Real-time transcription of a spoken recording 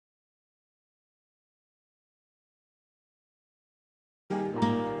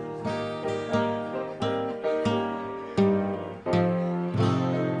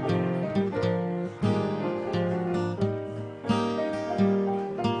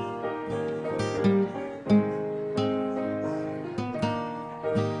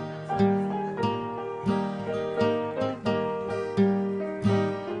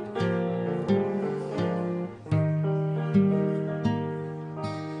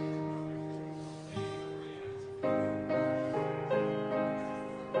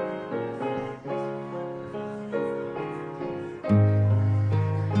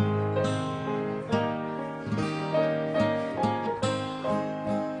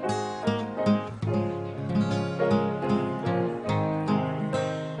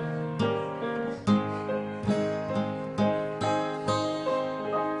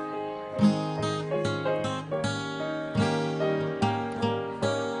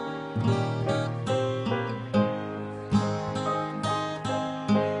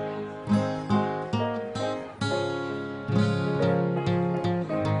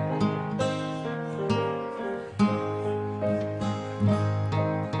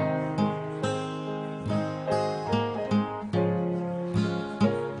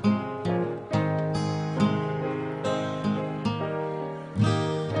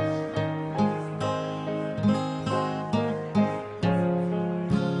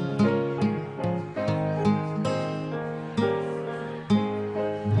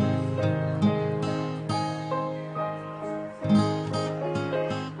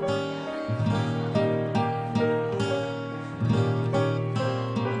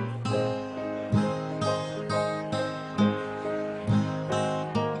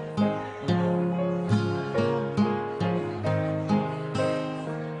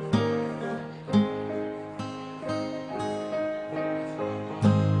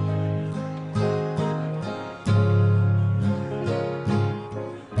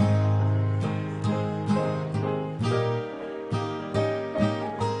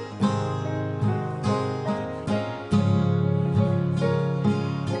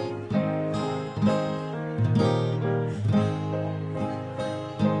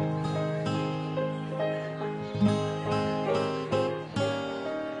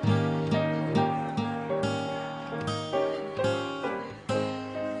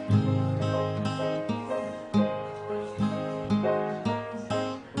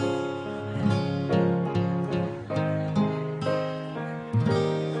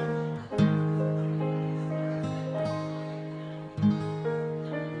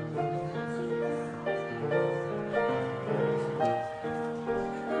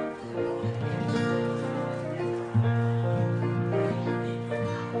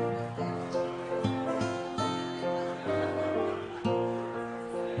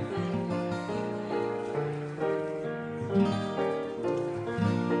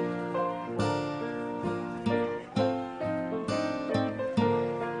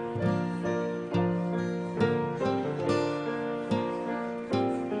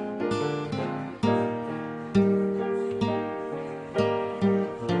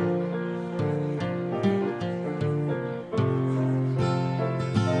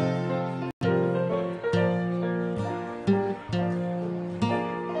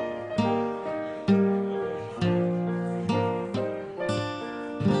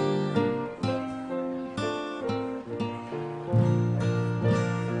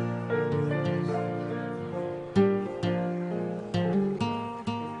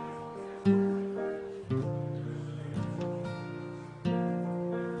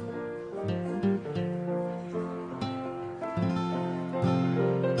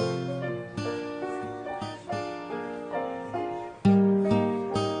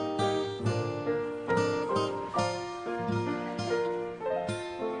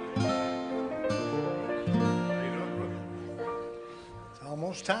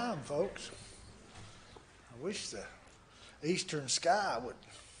It's time, folks. I wish the eastern sky would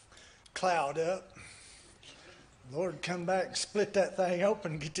cloud up. Lord, come back and split that thing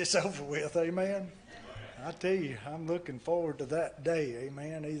open and get this over with, amen? I tell you, I'm looking forward to that day,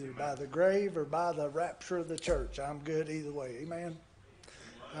 amen, either by the grave or by the rapture of the church. I'm good either way, amen?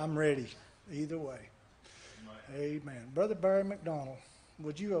 I'm ready either way. Amen. Brother Barry McDonald,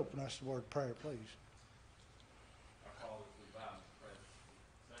 would you open us the word of prayer, please?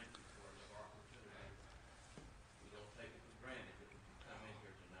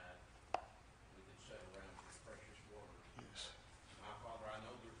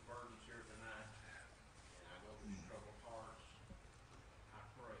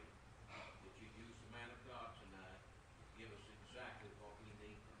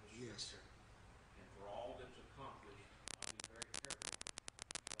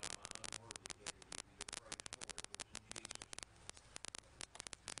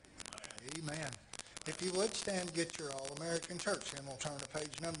 Amen. If you would stand, get your All-American Church, and we'll turn to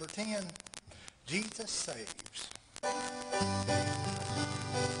page number 10. Jesus Saves.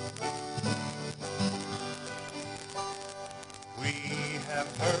 We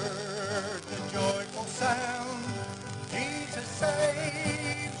have heard the joyful sound. Jesus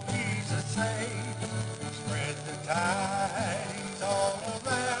saves, Jesus saves. Spread the tidings all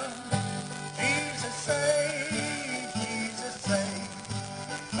around. Jesus saves, Jesus saves.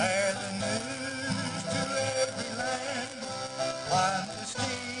 Bear the news to every land. Climb the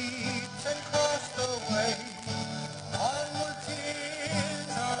steeps and cross the way. Onward 'tis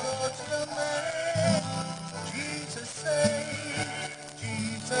our Lord's command. Jesus saves,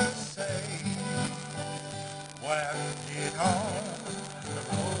 Jesus saves. Wafted it on the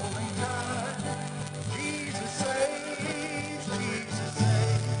rolling tide. Jesus saves, Jesus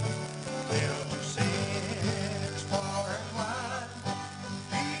saves. Filter sinners far and wide.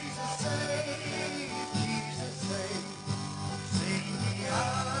 Jesus saves, Jesus saves. Sing the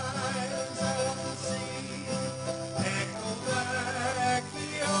islands of the sea. Echo back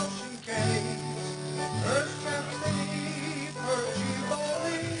the ocean caves. Earth can leave her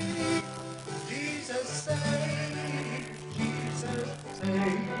jubilee. Jesus saves, Jesus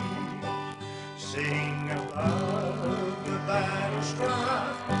saves. Sing above the battle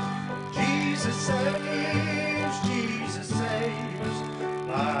strife. Jesus saves, Jesus saves.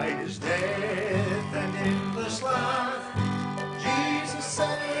 Light is death and endless life. Jesus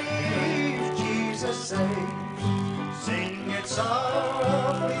saves, Jesus saves. Sing it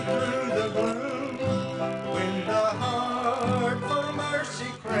softly through the gloom. When the heart for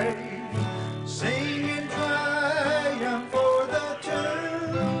mercy craves. Sing in triumph for the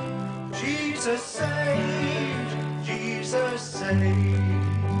tomb. Jesus saves, Jesus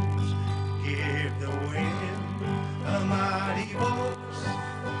saves. Give the wind a mighty voice.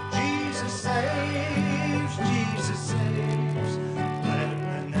 Jesus saves, Jesus saves. Let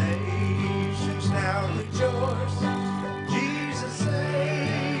the nations now rejoice. Jesus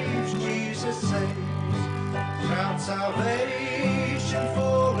saves, Jesus saves. Shout salvation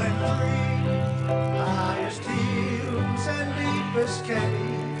full and free. Highest hills and deepest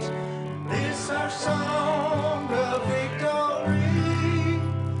caves. This our song of victory.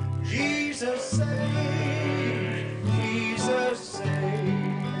 Jesus saves, Jesus saves.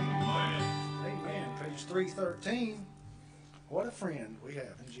 Amen. Page 313. What a friend we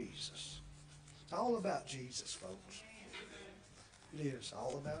have in Jesus. It's all about Jesus, folks. It is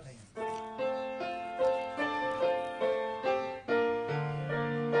all about Him.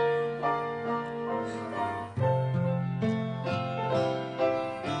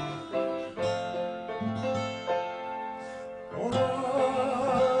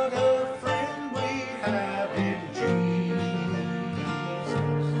 What a friend we have in Jesus.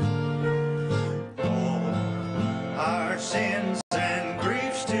 All our sins and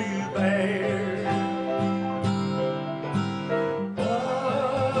griefs to bear.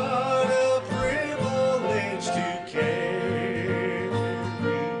 What a privilege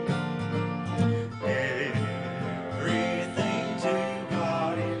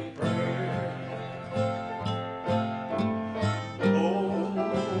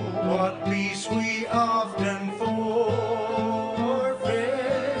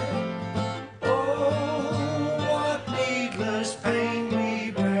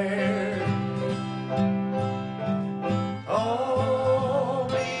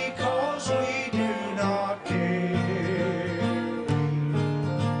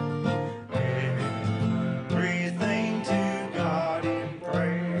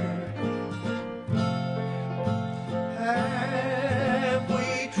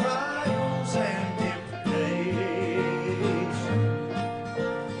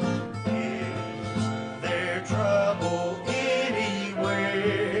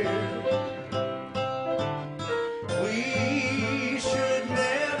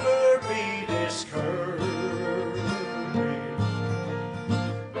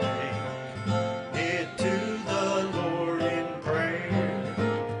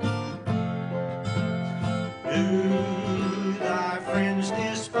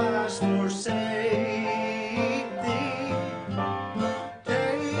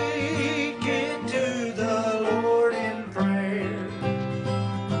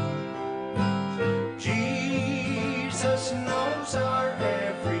Jesus knows our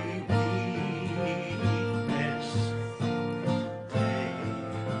every weakness.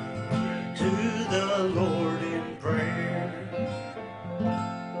 Take to the Lord in prayer.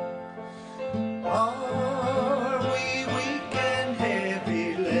 Are we weak and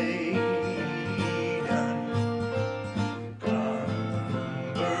heavy laden,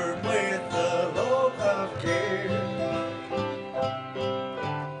 cumbered with the load of care?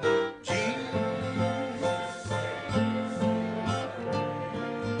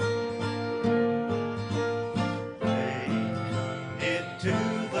 To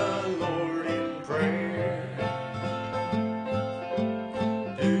the Lord in prayer.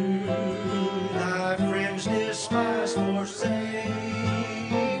 Do thy friends despise for safety?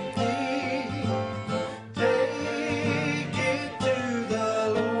 Take it to the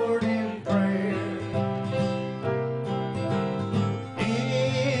Lord in prayer.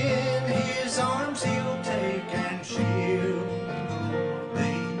 In his arms he'll take and shield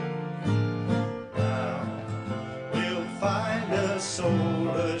thee. Thou wilt find a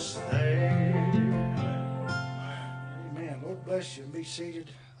solace there. Amen. Lord bless you and be seated.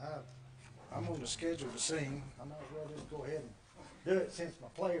 I'm on the schedule to sing. I might as well just go ahead and do it since my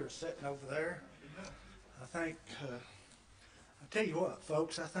player's sitting over there. I tell you what,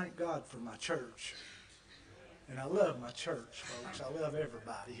 folks, I thank God for my church. And I love my church, folks. I love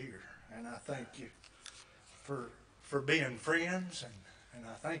everybody here. And I thank you for being friends, and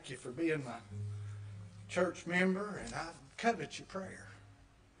I thank you for being my church member, and I covet your prayer.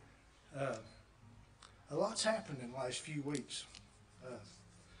 A lot's happened in the last few weeks,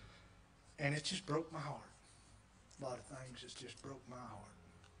 and it just broke my heart. A lot of things has just broke my heart.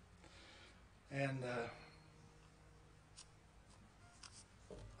 And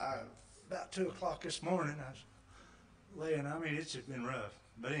about 2 o'clock this morning, I was laying, it's just been rough.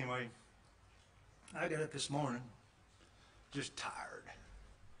 But anyway, I got up this morning just tired.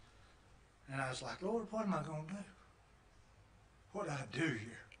 And I was like, Lord, what am I going to do? What do I do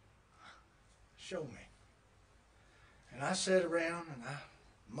here? Show me. And I sat around and I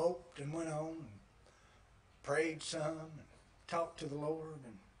moped and went on and prayed some and talked to the Lord.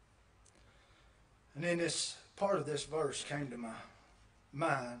 And then this part of this verse came to my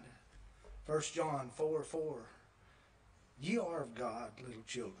mind. 1 John 4:4. Ye are of God, little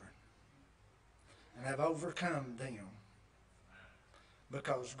children, and have overcome them,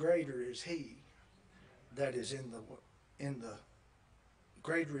 because greater is he that is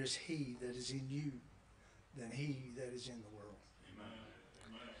greater is he that is in you than he that is in the world.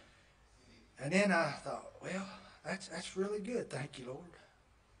 Amen. And then I thought, well, that's really good, thank you, Lord.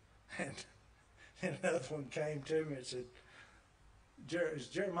 And then another one came to me and said, it's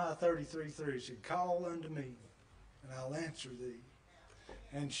Jeremiah 33:3. It said, call unto me, and I'll answer thee,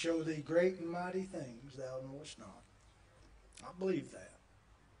 and show thee great and mighty things thou knowest not. I believe that.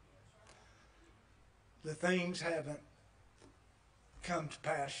 The things haven't come to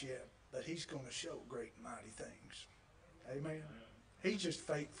pass yet, but he's going to show great and mighty things. Amen. He's just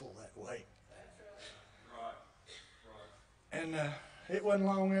faithful that way. And it wasn't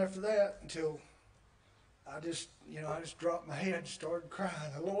long after that until I just dropped my head and started crying.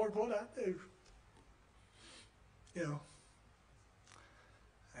 Lord, what'd I do?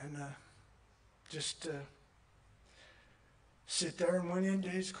 And just sit there and went into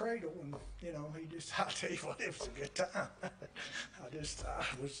his cradle, and I'll tell you what, it was a good time.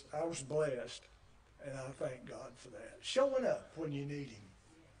 I was blessed, and I thank God for that. Showing up when you need him.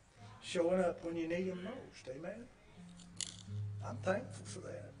 Showing up when you need him most. Amen. I'm thankful for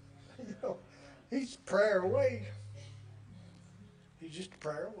that. He's prayer away. He's just a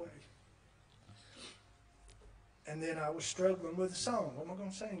prayer away. And then I was struggling with a song. What am I going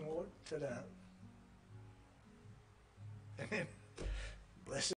to sing, Lord, tonight? And then,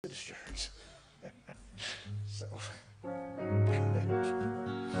 blessed assurance. So,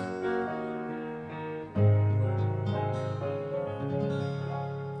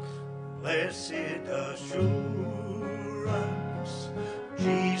 blessed assurance,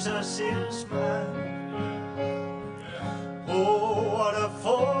 Jesus is mine. Oh, what a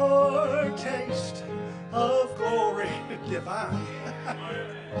foretaste of glory divine,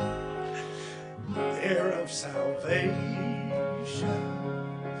 heir of salvation,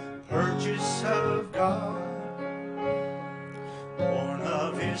 purchase of God, born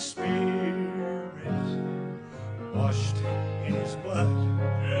of his Spirit, washed in his blood.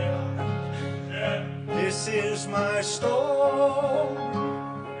 This is my story,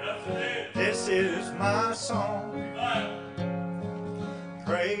 this is my song,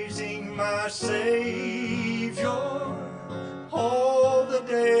 praising my Savior all the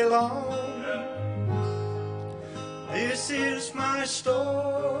day long. my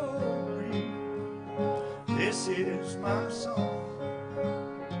story. This is my song,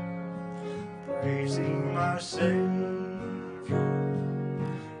 praising my Savior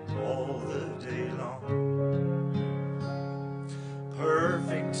all the day long.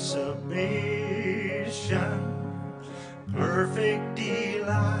 Perfect submission, perfect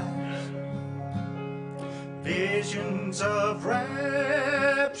delight, visions of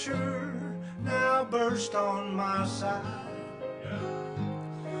rapture now burst on my sight.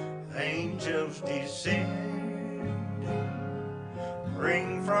 Angels descending,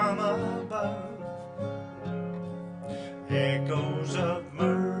 ring from above, echoes of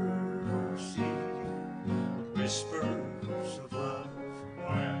mercy, whispers of love.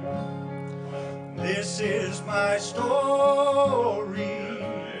 This is my story,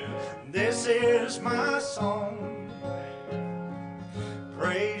 this is my song,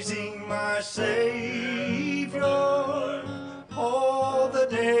 praising my Savior all the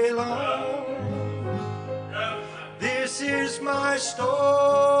day long. This is my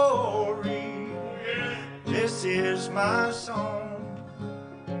story, this is my song,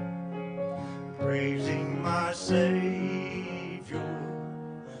 praising my Savior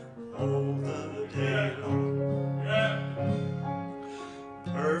all the day long.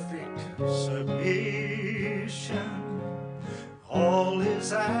 Perfect submission, all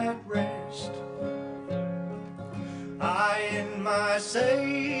is at rest. I in my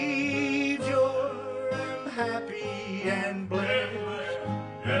Savior am happy and blessed,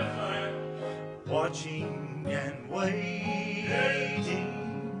 watching and waiting,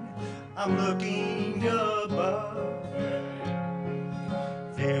 I'm looking above,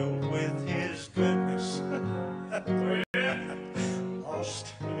 filled with His goodness, lost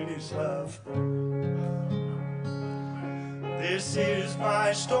in His love. This is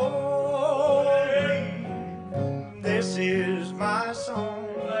my story, this is my song,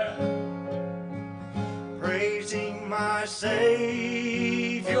 praising my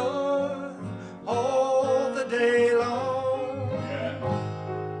Savior all the day long.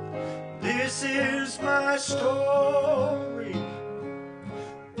 This is my story,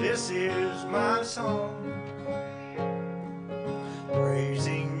 this is my song,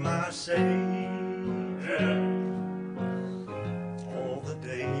 praising my Savior all the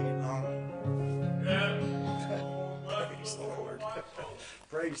day long. Praise the Lord.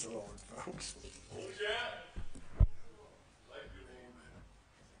 Praise the Lord, folks.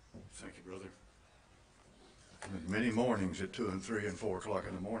 Thank you, brother. Many mornings at 2 and 3 and 4 o'clock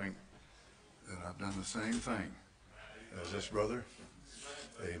in the morning that I've done the same thing as this brother.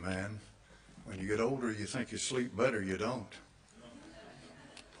 Amen. When you get older, you think you sleep better. You don't.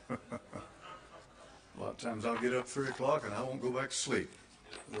 A lot of times I'll get up 3 o'clock and I won't go back to sleep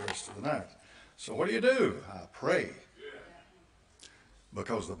the rest of the night. So what do? I pray.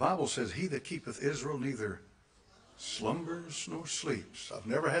 Because the Bible says, he that keepeth Israel neither slumbers nor sleeps. I've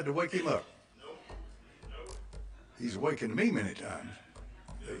never had to wake him up. He's awakened me many times.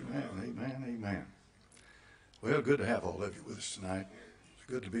 Amen, amen, amen. Well, good to have all of you with us tonight. It's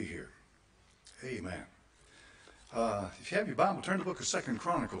good to be here. Amen. If you have your Bible, turn to the book of 2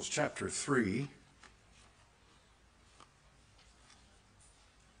 Chronicles, chapter 3,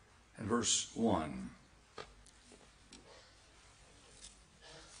 and verse 1.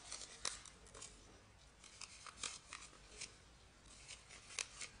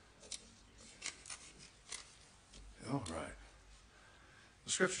 All right.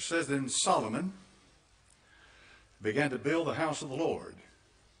 The scripture says, then Solomon began to build the house of the Lord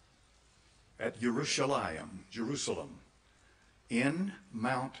at Jerusalem, in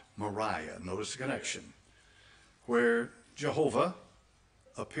Mount Moriah. Notice the connection. Where Jehovah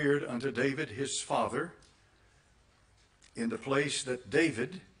appeared unto David his father in the place that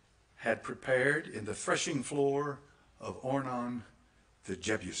David had prepared in the threshing floor of Ornan the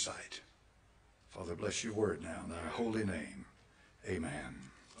Jebusite. Father, bless your word now in thy holy name. Amen.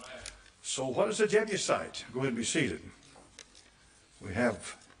 So what is a Jebusite? Go ahead and be seated. We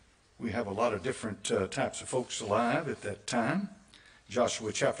have a lot of different types of folks alive at that time.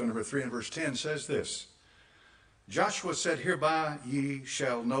 Joshua chapter number 3 and verse 10 says this. Joshua said, hereby ye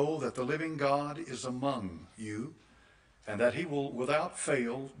shall know that the living God is among you, and that he will without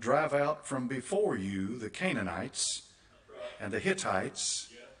fail drive out from before you the Canaanites, and the Hittites,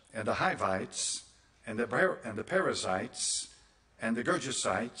 and the Hivites, and the Perizzites, and the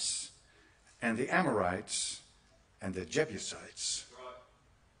Gergesites, and the Amorites, and the Jebusites.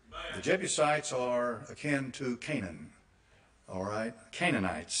 The Jebusites are akin to Canaan. All right?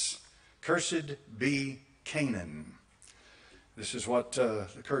 Canaanites. Cursed be Canaan. This is what the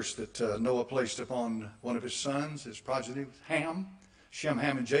curse that Noah placed upon one of his sons, his progeny, Ham. Shem,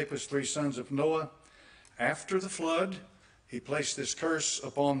 Ham, and Japheth, 3 sons of Noah. After the flood, he placed this curse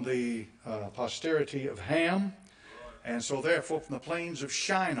upon the posterity of Ham. And so therefore from the plains of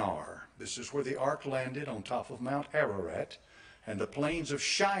Shinar, this is where the ark landed on top of Mount Ararat, and the plains of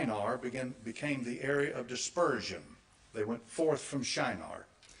Shinar became the area of dispersion. They went forth from Shinar.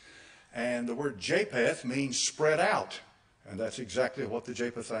 And the word Japheth means spread out. And that's exactly what the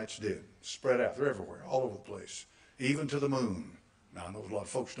Japhethites did. Spread out. They're everywhere, all over the place, even to the moon. Now, I know a lot of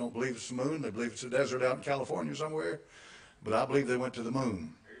folks don't believe it's the moon. They believe it's a desert out in California somewhere. But I believe they went to the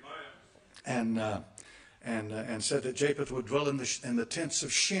moon. Amen. And said that Japheth would dwell in the tents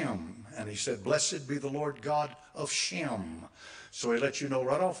of Shem. And he said, blessed be the Lord God of Shem. So he let you know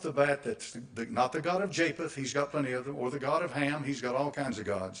right off the bat that not the God of Japheth, he's got plenty of them, or the God of Ham, he's got all kinds of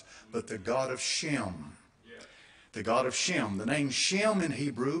gods, but the God of Shem. The God of Shem. The name Shem in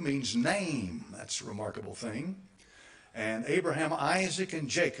Hebrew means name. That's a remarkable thing. And Abraham, Isaac, and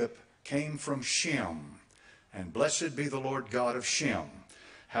Jacob came from Shem. And blessed be the Lord God of Shem.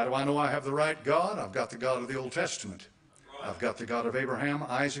 How do I know I have the right God? I've got the God of the Old Testament. I've got the God of Abraham,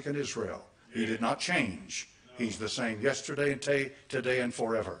 Isaac, and Israel. He did not change. He's the same yesterday and today and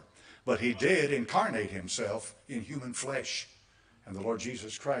forever. But he did incarnate himself in human flesh. And the Lord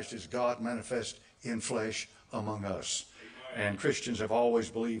Jesus Christ is God manifest in flesh among us. And Christians have always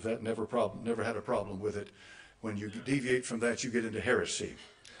believed that, never had a problem with it. When you deviate from that, you get into heresy.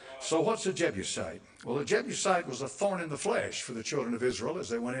 So what's a Jebusite? Well, a Jebusite was a thorn in the flesh for the children of Israel as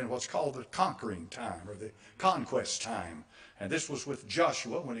they went in what's called the conquering time, or the conquest time. And this was with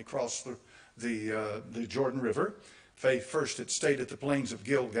Joshua when he crossed the Jordan River. They first had stayed at the plains of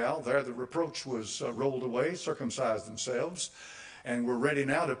Gilgal. There the reproach was rolled away, circumcised themselves, and were ready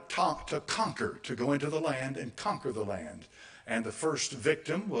now to conquer, to go into the land and conquer the land. And the first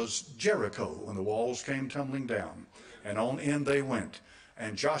victim was Jericho when the walls came tumbling down. And on in they went.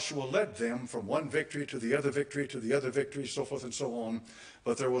 And Joshua led them from one victory to the other victory to the other victory, so forth and so on.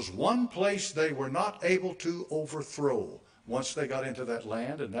 But there was one place they were not able to overthrow once they got into that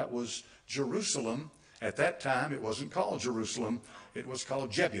land, and that was Jerusalem. At that time, it wasn't called Jerusalem. It was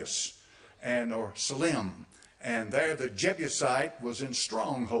called Jebus, or Salim. And there the Jebusite was in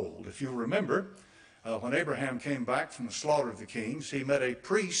stronghold. If you remember, when Abraham came back from the slaughter of the kings, he met a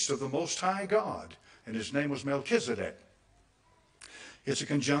priest of the Most High God, and his name was Melchizedek. It's a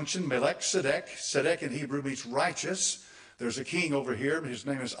conjunction, Melchizedek. Sedek in Hebrew means righteous. There's a king over here. His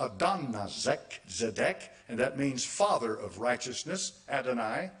name is Adonizedek, and that means father of righteousness,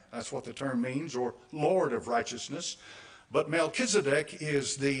 Adonai. That's what the term means, or Lord of righteousness. But Melchizedek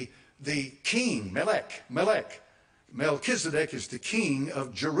is the king, Melech. Melchizedek is the king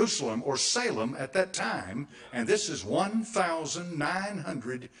of Jerusalem, or Salem at that time, and this is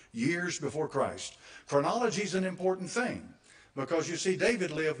 1,900 years before Christ. Chronology is an important thing, because you see,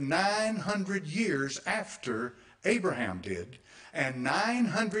 David lived 900 years after Abraham did, and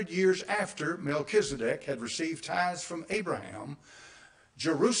 900 years after Melchizedek had received tithes from Abraham,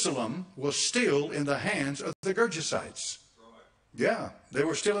 Jerusalem was still in the hands of the Gergesites. Yeah, they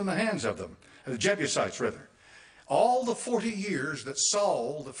were still in the hands of them, the Jebusites rather. All the 40 years that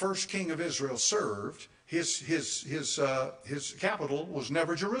Saul, the first king of Israel, served, his capital was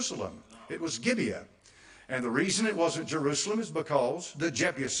never Jerusalem. It was Gibeah. And the reason it wasn't Jerusalem is because the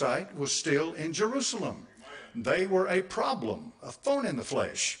Jebusite was still in Jerusalem. They were a problem, a thorn in the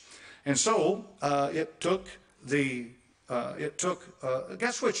flesh. And so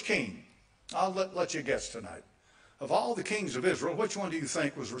guess which king? I'll let you guess tonight. Of all the kings of Israel, which one do you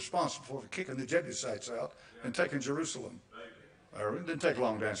think was responsible for kicking the Jebusites out and taking Jerusalem? It didn't take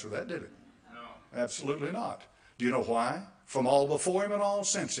long to answer that, did it? No. Absolutely not. Do you know why? From all before him and all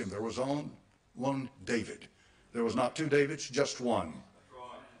since him, there was only one David. There was not two Davids, just one.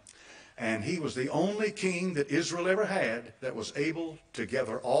 And he was the only king that Israel ever had that was able to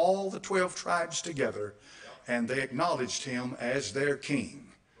gather all the 12 tribes together, and they acknowledged him as their king.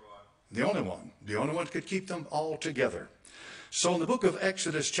 The only one that could keep them all together. So in the book of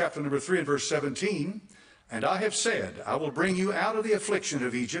Exodus, chapter number 3 and verse 17, and I have said, I will bring you out of the affliction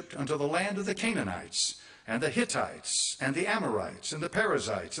of Egypt unto the land of the Canaanites, and the Hittites, and the Amorites, and the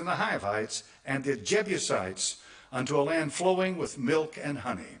Perizzites, and the Hivites, and the Jebusites, unto a land flowing with milk and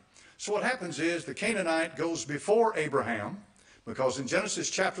honey. So what happens is the Canaanite goes before Abraham, because in Genesis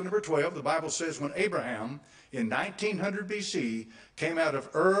chapter number 12, the Bible says when Abraham, in 1900 BC, came out of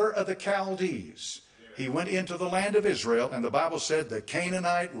Ur of the Chaldees, he went into the land of Israel, and the Bible said the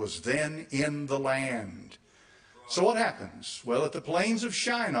Canaanite was then in the land. So what happens? Well, at the plains of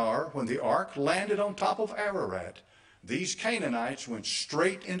Shinar, when the ark landed on top of Ararat, These Canaanites went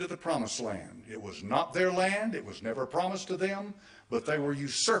straight into the promised land. It was not their land. It was never promised to them, but they were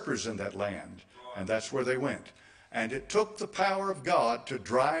usurpers in that land, and that's where they went. And it took the power of God to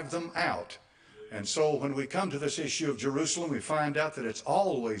drive them out. And so when we come to this issue of Jerusalem, we find out that it's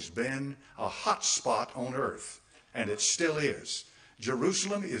always been a hot spot on earth, and it still is.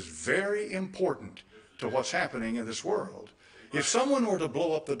 Jerusalem is very important to what's happening in this world. If someone were to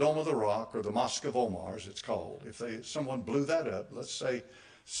blow up the Dome of the Rock, or the Mosque of Omar, as it's called, if someone blew that up, let's say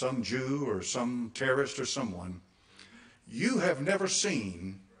some Jew or some terrorist or someone, you have never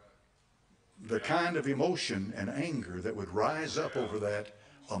seen the kind of emotion and anger that would rise up over that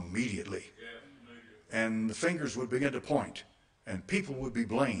immediately. And the fingers would begin to point, and people would be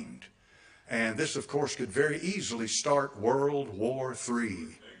blamed. And this, of course, could very easily start World War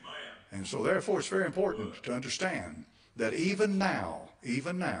III. And so, therefore, it's very important to understand that even now,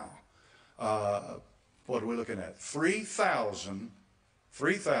 what are we looking at?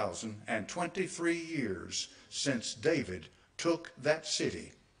 3,023 years since David took that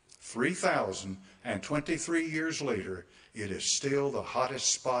city. 3,023 years later, it is still the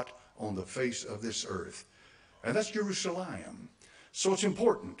hottest spot on the face of this earth. And that's Jerusalem. So it's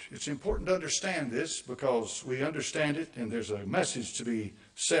important. It's important to understand this, because we understand it and there's a message to be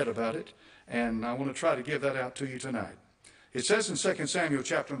said about it. And I want to try to give that out to you tonight. It says in 2 Samuel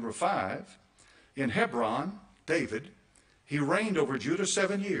chapter number 5, in Hebron, David, he reigned over Judah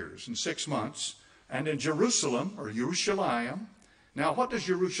 7 years and 6 months. And in Jerusalem, or Jerusalem, now what does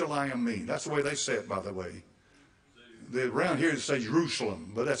Jerusalem mean? That's the way they say it, by the way. Around here they say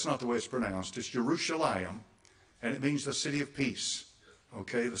Jerusalem, but that's not the way it's pronounced. It's Jerusalem, and it means the city of peace.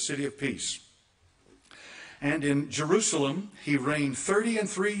 Okay, the city of peace. And in Jerusalem, he reigned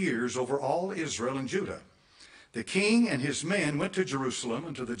 33 years over all Israel and Judah. The king and his men went to Jerusalem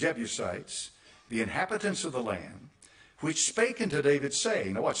and to the Jebusites, the inhabitants of the land, which spake unto David,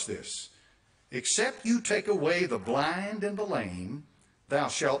 saying, now watch this, except you take away the blind and the lame, thou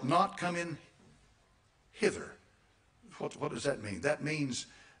shalt not come in hither. What does that mean? That means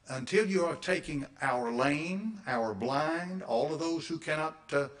until you are taking our lame, our blind, all of those who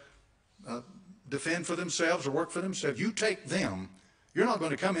cannot defend for themselves or work for themselves, you take them, you're not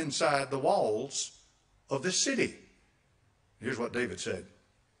going to come inside the walls of this city. Here's what David said.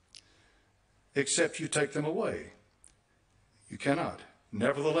 Except you take them away. You cannot.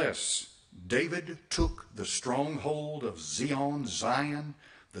 Nevertheless, David took the stronghold of Zion,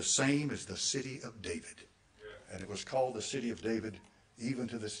 the same as the city of David. And it was called the city of David even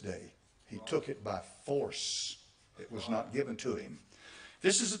to this day. He took it by force. It was not given to him.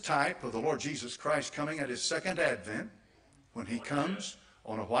 This is a type of the Lord Jesus Christ coming at his second advent, when he comes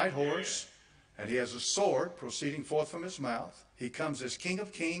on a white horse and he has a sword proceeding forth from his mouth. He comes as King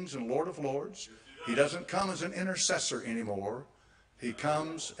of Kings and Lord of Lords. He doesn't come as an intercessor anymore. He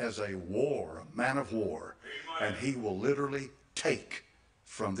comes as a man of war, and he will literally take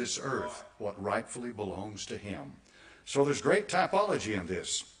from this earth what rightfully belongs to him. So there's great typology in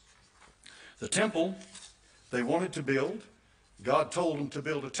this. The temple they wanted to build, God told them to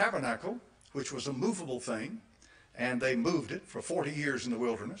build a tabernacle, which was a movable thing, and they moved it for 40 years in the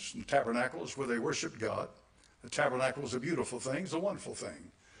wilderness. And the tabernacle is where they worshiped God. The tabernacle is a beautiful thing, it's a wonderful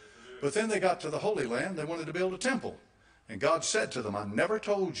thing. But then they got to the Holy Land, they wanted to build a temple. And God said to them, I never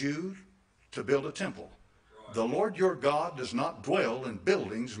told you to build a temple. The Lord your God does not dwell in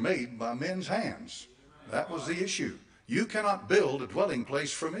buildings made by men's hands. That was the issue. You cannot build a dwelling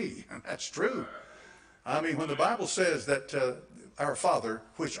place for me. And that's true. I mean, when the Bible says that our Father,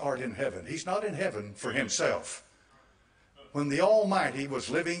 which art in heaven, he's not in heaven for himself. When the Almighty was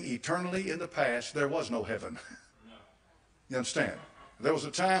living eternally in the past, there was no heaven. You understand? There was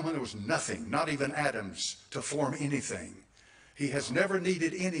a time when there was nothing, not even atoms, to form anything. He has never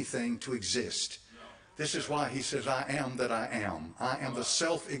needed anything to exist. This is why he says, I am that I am. I am the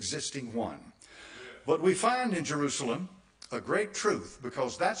self-existing one. But we find in Jerusalem a great truth,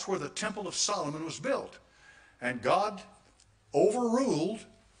 because that's where the Temple of Solomon was built. And God overruled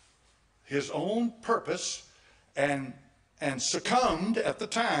his own purpose and succumbed at the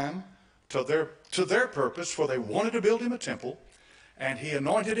time to their purpose, for they wanted to build him a temple. And he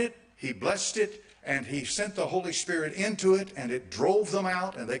anointed it, he blessed it, and he sent the Holy Spirit into it, and it drove them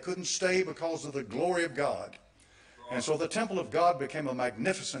out, and they couldn't stay because of the glory of God. And so the temple of God became a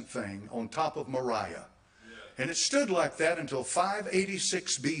magnificent thing on top of Moriah. And it stood like that until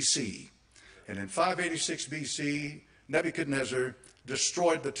 586 BC. And in 586 BC, Nebuchadnezzar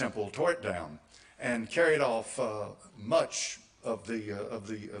destroyed the temple, tore it down, and carried off much of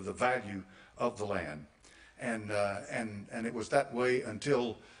the value of the land. And it was that way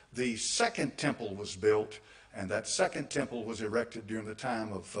until the second temple was built And that second temple was erected during the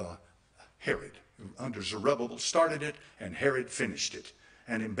time of Herod. Under Zerubbabel started it, and Herod finished it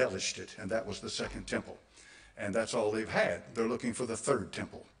and embellished it. And that was the second temple. And that's all they've had. They're looking for the third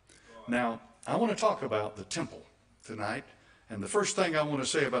temple. Now, I want to talk about the temple tonight. And the first thing I want to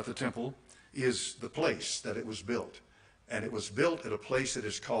say about the temple is the place that it was built. And it was built at a place that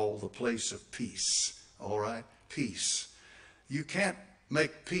is called the place of peace. All right? Peace. You can't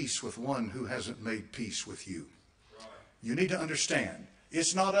make peace with one who hasn't made peace with you. You need to understand,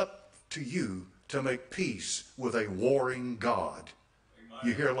 it's not up to you to make peace with a warring God.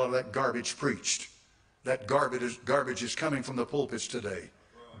 You hear a lot of that garbage preached. That garbage is coming from the pulpits today.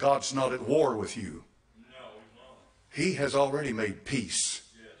 God's not at war with you. He has already made peace.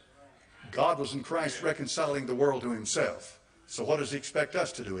 God was in Christ reconciling the world to himself. So what does he expect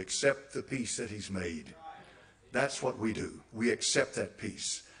us to do? Accept the peace that he's made. That's what we do. We accept that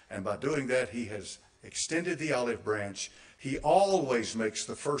peace. And by doing that, he has extended the olive branch. He always makes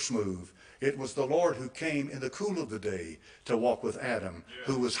the first move. It was the Lord who came in the cool of the day to walk with Adam,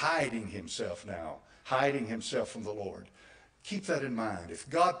 who was hiding himself now, hiding himself from the Lord. Keep that in mind. If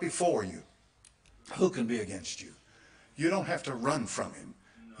God be for you, who can be against you? You don't have to run from him.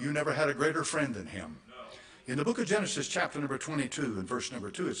 You never had a greater friend than him. In the book of Genesis, chapter number 22, and verse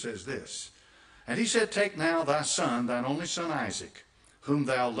number 2, it says this, "And he said, Take now thy son, thine only son Isaac, whom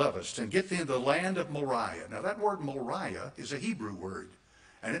thou lovest, and get thee into the land of Moriah." Now that word Moriah is a Hebrew word,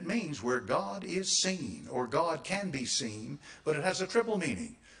 and it means where God is seen, or God can be seen, but it has a triple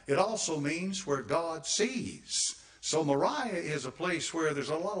meaning. It also means where God sees. So Moriah is a place where there's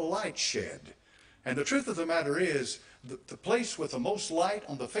a lot of light shed. And the truth of the matter is, the place with the most light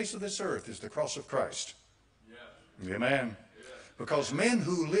on the face of this earth is the cross of Christ. Yeah. Amen. Yeah. Because men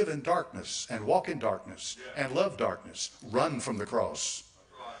who live in darkness and walk in darkness and love darkness run from the cross.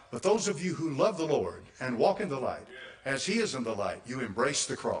 Right. But those of you who love the Lord and walk in the light, as he is in the light, you embrace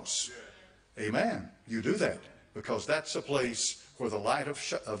the cross. Amen. You do that because that's a place where the light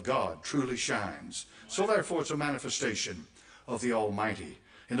of God truly shines. So therefore it's a manifestation of the Almighty.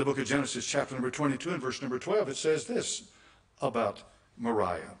 In the book of Genesis, chapter number 22 and verse number 12, it says this about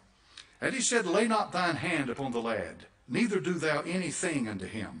Moriah. "And he said, Lay not thine hand upon the lad, neither do thou anything unto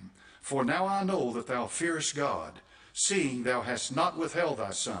him. For now I know that thou fearest God, seeing thou hast not withheld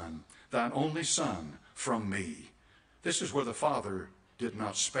thy son, thine only son, from me." This is where the Father did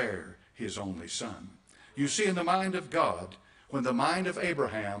not spare his only son. You see, in the mind of God, when the mind of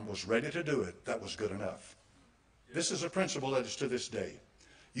Abraham was ready to do it, that was good enough. This is a principle that is to this day.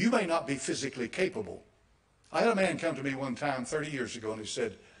 You may not be physically capable. I had a man come to me one time 30 years ago and he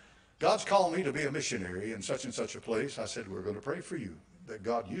said, "God's called me to be a missionary in such and such a place." I said, "We're going to pray for you, that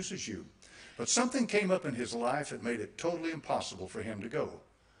God uses you." But something came up in his life that made it totally impossible for him to go.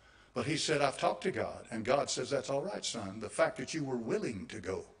 But he said, "I've talked to God, and God says, that's all right, son. The fact that you were willing to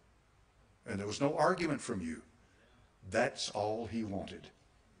go, and there was no argument from you, that's all he wanted."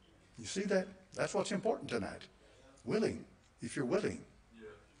 You see that? That's what's important tonight. Willing, if you're willing.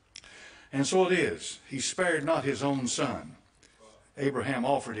 And so it is. He spared not his own son. Abraham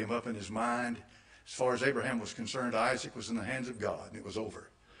offered him up in his mind. As far as Abraham was concerned, Isaac was in the hands of God, and it was over.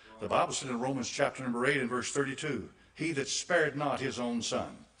 The Bible said in Romans chapter number 8 and verse 32, "He that spared not his own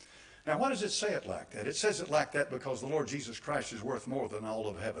son." Now, why does it say it like that? It says it like that because the Lord Jesus Christ is worth more than all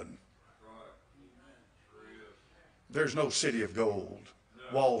of heaven. There's no city of gold,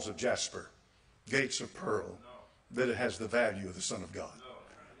 walls of jasper, gates of pearl, that it has the value of the Son of God.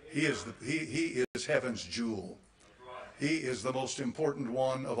 He is heaven's jewel. He is the most important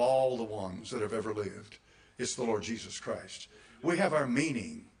one of all the ones that have ever lived. It's the Lord Jesus Christ. We have our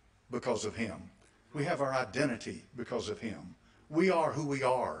meaning because of him. We have our identity because of him. We are who we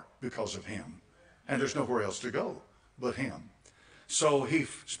are because of him. And there's nowhere else to go but him. So he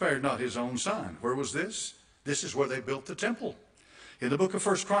spared not his own son. Where was this? This is where they built the temple. In the book of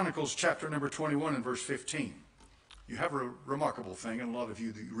 1 Chronicles, chapter number 21 and verse 15. You have a remarkable thing, and a lot of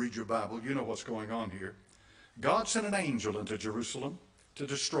you that read your Bible, you know what's going on here. God sent an angel into Jerusalem to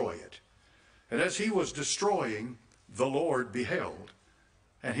destroy it. And as he was destroying, the Lord beheld,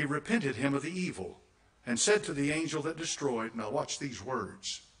 and he repented him of the evil, and said to the angel that destroyed, now watch these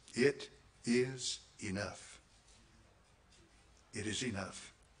words, "It is enough. It is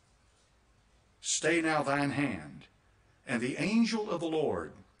enough. Stay now thine hand." And the angel of the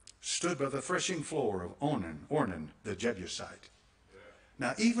Lord stood by the threshing floor of Ornan the Jebusite.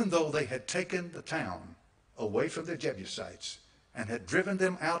 Now, even though they had taken the town away from the Jebusites and had driven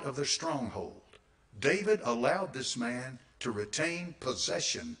them out of their stronghold, David allowed this man to retain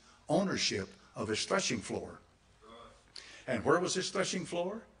possession, ownership of his threshing floor. And where was his threshing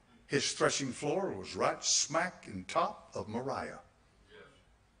floor? His threshing floor was right smack in top of Moriah.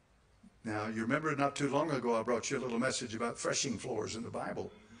 Now, you remember not too long ago I brought you a little message about threshing floors in the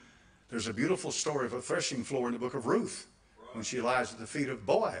Bible. There's a beautiful story of a threshing floor in the book of Ruth when she lies at the feet of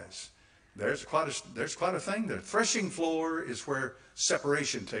Boaz. There's quite a thing there. Threshing floor is where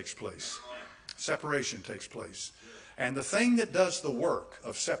separation takes place. Separation takes place. And the thing that does the work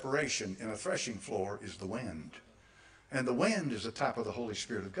of separation in a threshing floor is the wind. And the wind is a type of the Holy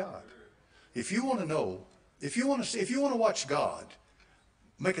Spirit of God. If you want to know, if you want to watch God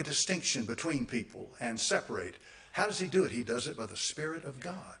make a distinction between people and separate, how does he do it? He does it by the Spirit of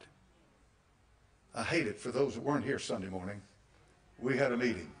God. I hate it for those that weren't here Sunday morning. We had a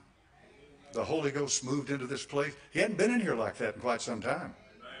meeting. The Holy Ghost moved into this place. He hadn't been in here like that in quite some time.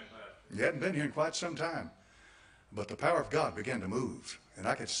 He hadn't been here in quite some time. But the power of God began to move, and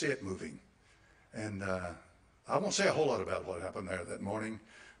I could see it moving. And I won't say a whole lot about what happened there that morning,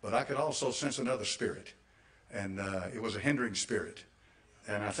 but I could also sense another spirit. And it was a hindering spirit.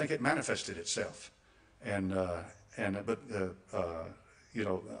 And I think it manifested itself. We'll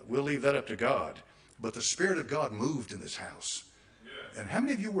leave that up to God. But the Spirit of God moved in this house. And how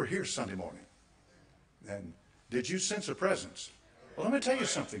many of you were here Sunday morning? And did you sense a presence? Well, let me tell you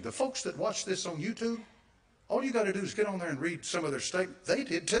something. The folks that watch this on YouTube, all you got to do is get on there and read some of their statements. They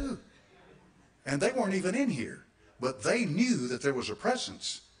did too. And they weren't even in here. But they knew that there was a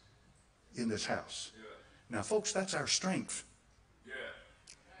presence in this house. Now, folks, that's our strength.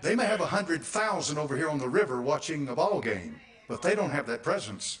 They may have 100,000 over here on the river watching a ball game, but they don't have that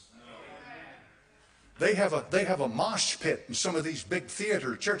presence. They have a mosh pit in some of these big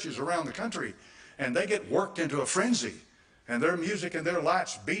theater churches around the country, and they get worked into a frenzy, and their music and their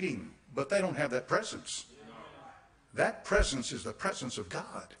lights beating, but they don't have that presence. That presence is the presence of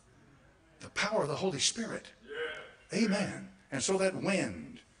God, the power of the Holy Spirit. Amen. And so that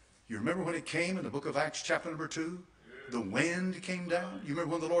wind, you remember when it came in the book of Acts chapter number 2? The wind came down. You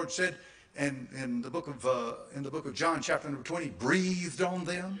remember when the Lord said, and in the book of John chapter number 20, breathed on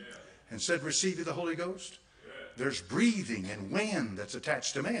them and said, receive you the Holy Ghost? There's breathing and wind that's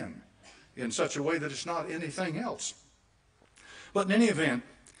attached to men in such a way that it's not anything else. But in any event,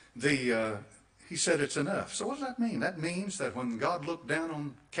 he said it's enough. So what does that mean? That means that when God looked down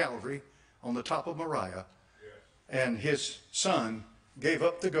on Calvary, on the top of Moriah, and his son gave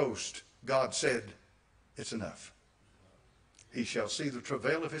up the ghost, God said, it's enough. He shall see the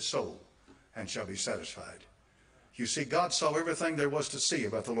travail of his soul and shall be satisfied. You see, God saw everything there was to see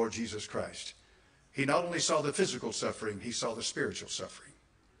about the Lord Jesus Christ. He not only saw the physical suffering, he saw the spiritual suffering.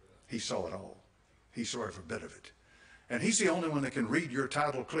 He saw it all. He saw every bit of it. And he's the only one that can read your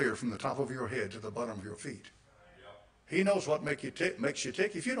title clear from the top of your head to the bottom of your feet. He knows what makes you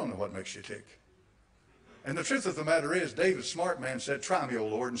tick if you don't know what makes you tick. And the truth of the matter is, David, smart man, said, try me, O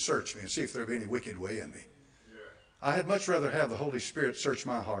Lord, and search me and see if there be any wicked way in me. I had much rather have the Holy Spirit search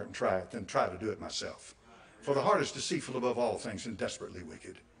my heart and try it than try to do it myself. For the heart is deceitful above all things and desperately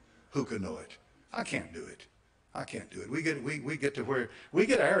wicked. Who can know it? I can't do it. I can't do it. We get to where we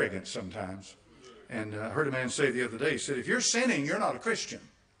get arrogant sometimes. And I heard a man say the other day, he said, if you're sinning, you're not a Christian.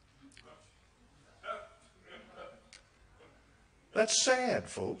 That's sad,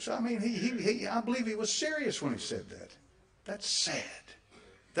 folks. I mean, I believe he was serious when he said that. That's sad.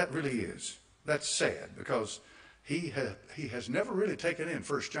 That really is. That's sad because he has never really taken in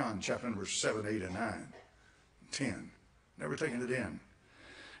 1 John chapter number 7, 8, and 9, 10. Never taken it in.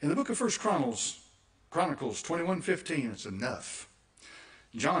 In the book of 1 Chronicles 21:15, it's enough.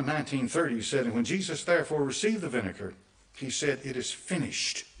 John 19:30 said, and when Jesus therefore received the vinegar, he said, it is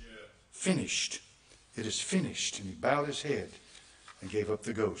finished. Finished. It is finished. And he bowed his head and gave up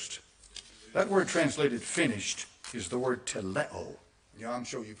the ghost. That word translated finished is the word teleo. Yeah, I'm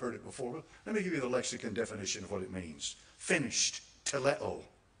sure you've heard it before, but let me give you the lexicon definition of what it means. Finished, teleo.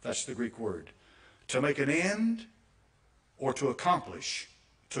 That's the Greek word. To make an end or to accomplish,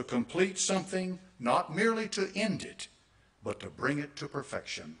 to complete something, not merely to end it, but to bring it to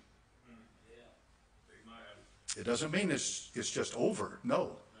perfection. It doesn't mean it's just over.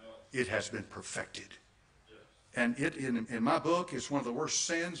 No, it has been perfected. And it, in my book, is one of the worst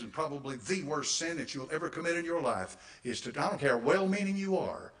sins, and probably the worst sin that you'll ever commit in your life, is to, I don't care how well-meaning you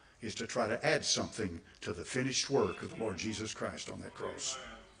are, is to try to add something to the finished work of the Lord Jesus Christ on that cross.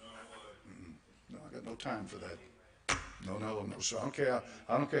 No, I got no time for that. No. So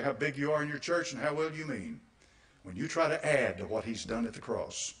I don't care how big you are in your church and how well you mean. When you try to add to what he's done at the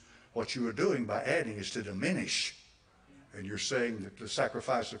cross, what you are doing by adding is to diminish. And you're saying that the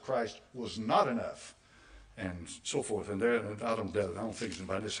sacrifice of Christ was not enough. And so forth. And I don't think there's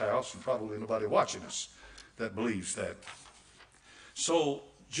anybody in this house and probably nobody watching us that believes that. So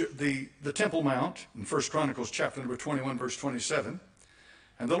the Temple Mount in 1 Chronicles chapter number 21, verse 27.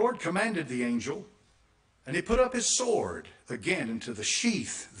 And the Lord commanded the angel, and he put up his sword again into the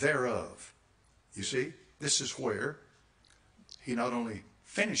sheath thereof. You see, this is where he not only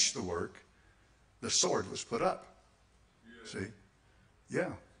finished the work, the sword was put up. See?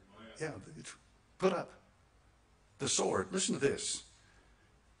 Yeah. Yeah. Put up. The sword. Listen to this.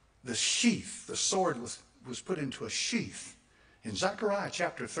 The sheath, the sword was put into a sheath. In Zechariah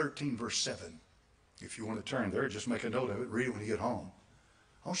chapter 13, verse 7. If you want to turn there, just make a note of it. Read it when you get home.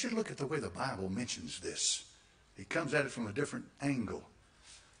 I want you to look at the way the Bible mentions this. He comes at it from a different angle.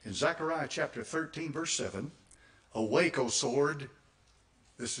 In Zechariah chapter 13, verse 7, awake, O sword.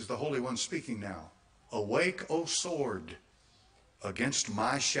 This is the Holy One speaking now. Awake, O sword, against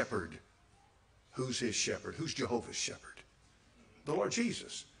my shepherd. Who's his shepherd? Who's Jehovah's shepherd? The Lord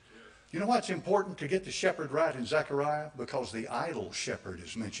Jesus. You know why it's important to get the shepherd right in Zechariah? Because the idol shepherd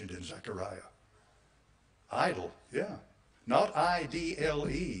is mentioned in Zechariah. Idol, yeah. Not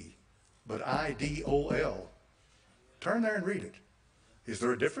I-D-L-E, but I-D-O-L. Turn there and read it. Is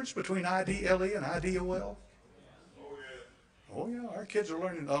there a difference between I-D-L-E and I-D-O-L? Oh, yeah. Our kids are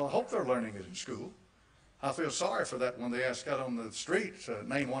learning. I hope they're learning it in school. I feel sorry for that when they asked out on the street to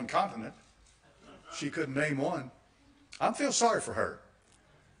name one continent. She couldn't name one. I feel sorry for her.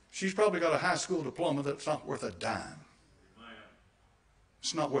 She's probably got a high school diploma that's not worth a dime.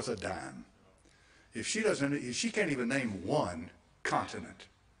 It's not worth a dime. If she can't even name one continent,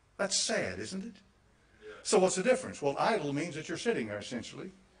 that's sad, isn't it? So what's the difference? Well, idle means that you're sitting there essentially.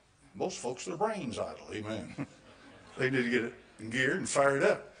 Most folks, their brains idle. Amen. They need to get it in gear and fire it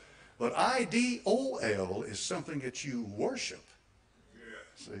up. But I-D-O-L is something that you worship.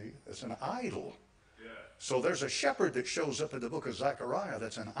 See, it's an idol. So there's a shepherd that shows up in the book of Zechariah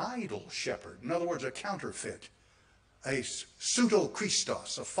that's an idol shepherd. In other words, a counterfeit, a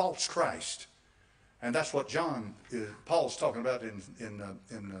pseudo-Christos, a false Christ. And that's what Paul's talking about in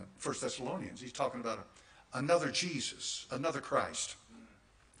 1 Thessalonians. He's talking about another Jesus, another Christ.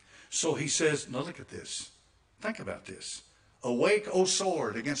 So he says, now look at this. Think about this. Awake, O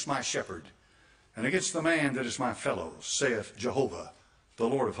sword, against my shepherd, and against the man that is my fellow, saith Jehovah, the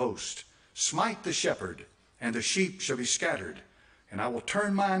Lord of hosts. Smite the shepherd, and the sheep shall be scattered, and I will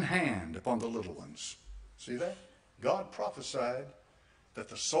turn mine hand upon the little ones. See that? God prophesied that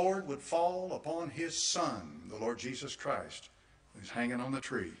the sword would fall upon his son, the Lord Jesus Christ. He's hanging on the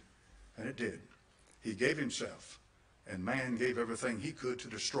tree. And it did. He gave himself, and man gave everything he could to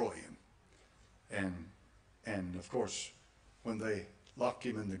destroy him. And of course, when they locked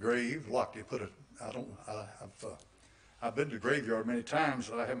him in the grave, I've been to the graveyard many times,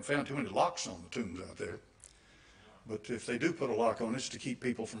 but I haven't found too many locks on the tombs out there. But if they do put a lock on it, it's to keep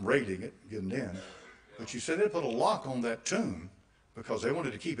people from raiding it, getting in. But you said they put a lock on that tomb because they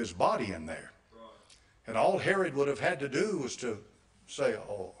wanted to keep his body in there. And all Herod would have had to do was to say,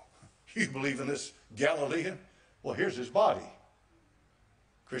 oh, you believe in this Galilean? Well, here's his body.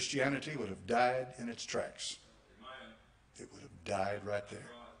 Christianity would have died in its tracks. It would have died right there.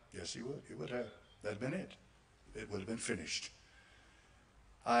 Yes, he would. It would have. That'd been it. It would have been finished.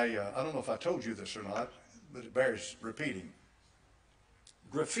 I don't know if I told you this or not, but it bears repeating.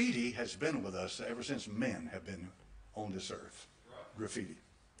 Graffiti has been with us ever since men have been on this earth. Graffiti.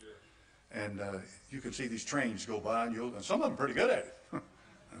 And you can see these trains go by, and some of them are pretty good at it. I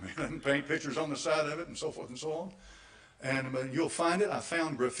mean, they can paint pictures on the side of it and so forth and so on. And you'll find it. I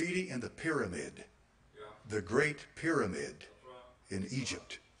found graffiti in the pyramid, the Great Pyramid in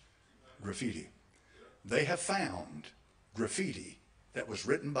Egypt. Graffiti. They have found graffiti that was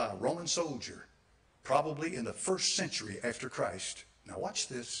written by a Roman soldier, probably in the 1st century after Christ. Now watch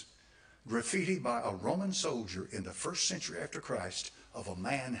this. Graffiti by a Roman soldier in the 1st century after Christ of a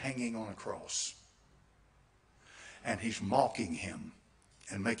man hanging on a cross. And he's mocking him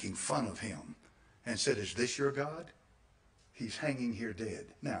and making fun of him and said, is this your God? He's hanging here dead.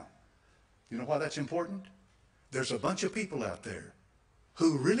 Now, you know why that's important? There's a bunch of people out there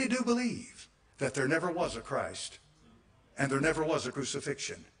who really do believe that there never was a Christ and there never was a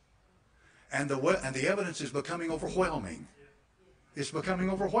crucifixion. And the evidence is becoming overwhelming. It's becoming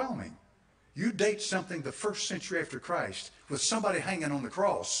overwhelming. You date something the 1st century after Christ with somebody hanging on the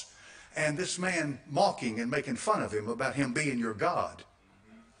cross and this man mocking and making fun of him about him being your God.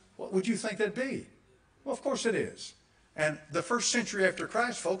 What would you think that'd be? Well, of course it is. And the 1st century after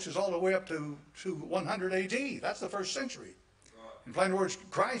Christ, folks, is all the way up to 100 AD. That's the 1st century. In plain words,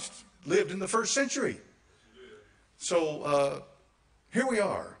 Christ lived in the 1st century. So here we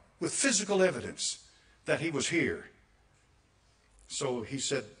are with physical evidence that he was here. So he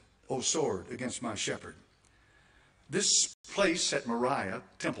said, O sword, against my shepherd. This place at Moriah,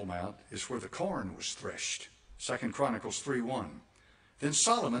 Temple Mount, is where the corn was threshed. 2 Chronicles 3:1. Then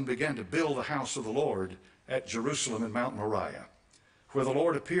Solomon began to build the house of the Lord at Jerusalem in Mount Moriah, where the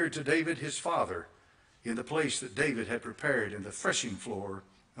Lord appeared to David his father in the place that David had prepared in the threshing floor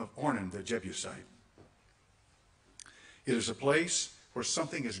of Ornan the Jebusite. It is a place where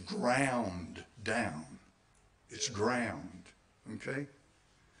something is ground down. It's ground, okay?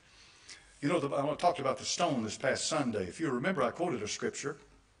 You know, I talked about the stone this past Sunday. If you remember, I quoted a scripture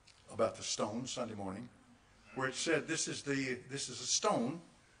about the stone Sunday morning, where it said, this is a stone.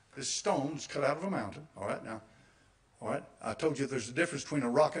 This stone is cut out of a mountain. All right, now, all right. I told you there's a difference between a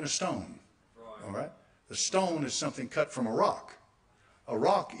rock and a stone. All right. The stone is something cut from a rock. A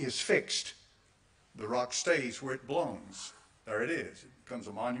rock is fixed. The rock stays where it belongs. There it is. It becomes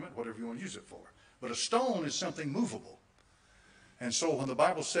a monument, whatever you want to use it for. But a stone is something movable. And so when the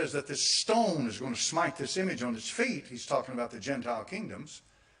Bible says that this stone is going to smite this image on its feet, he's talking about the Gentile kingdoms,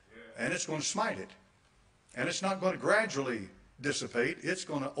 and it's going to smite it. And it's not going to gradually dissipate. It's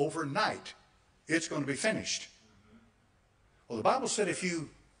going to overnight. It's going to be finished. Well, the Bible said if you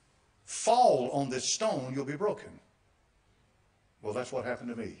fall on this stone, you'll be broken. Well, that's what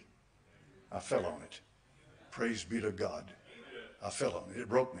happened to me. I fell on it. Praise be to God. I fell on it. It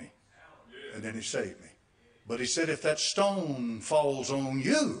broke me. And then he saved me. But he said if that stone falls on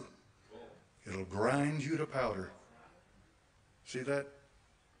you, it'll grind you to powder. See that?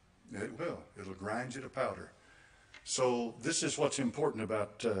 It will. It'll grind you to powder. So this is what's important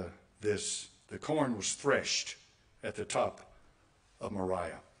about this. The corn was threshed at the top of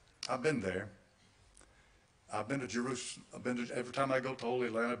Moriah. I've been there. I've been to Jerusalem. Every time I go to Holy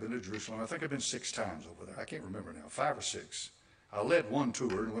Land, I've been to Jerusalem. I think I've been 6 times over there. I can't remember now, 5 or 6. I led one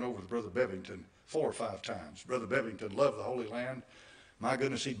tour and went over with Brother Bevington 4 or 5 times. Brother Bevington loved the Holy Land. My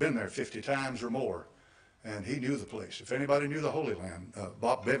goodness, he'd been there 50 times or more. And he knew the place. If anybody knew the Holy Land,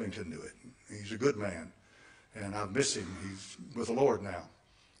 Bob Bevington knew it. He's a good man. And I miss him. He's with the Lord now.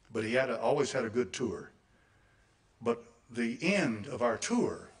 But he always had a good tour. But the end of our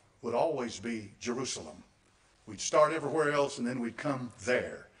tour would always be Jerusalem. We'd start everywhere else and then we'd come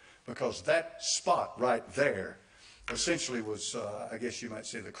there. Because that spot right there essentially was, I guess you might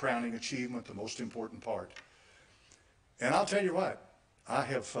say, the crowning achievement, the most important part. And I'll tell you what, I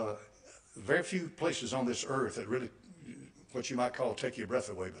have very few places on this earth that really, what you might call, take your breath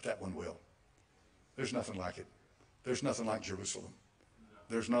away, but that one will. There's nothing like it. There's nothing like Jerusalem.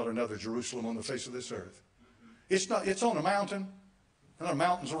 There's not another Jerusalem on the face of this earth. It's on a mountain, and there are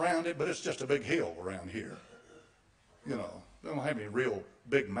mountains around it, but it's just a big hill around here. You know, they don't have any real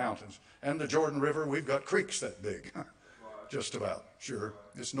big mountains. And the Jordan River, we've got creeks that big, just about, sure.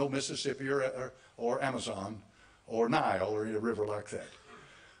 It's no Mississippi or Amazon or Nile or any river like that.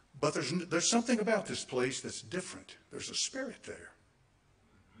 But there's something about this place that's different. There's a spirit there.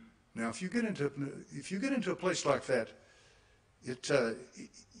 Now, if you get into a place like that,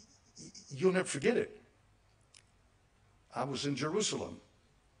 you'll never forget it. I was in Jerusalem,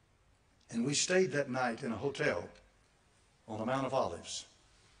 and we stayed that night in a hotel on the Mount of Olives.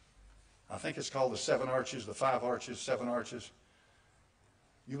 I think it's called the 7 Arches, the 5 Arches, 7 Arches.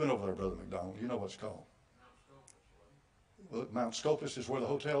 You've been over there, Brother McDonald. You know what it's called. Well, Mount Scopus is where the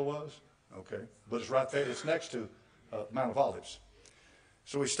hotel was. Okay. But it's right there. It's next to Mount of Olives.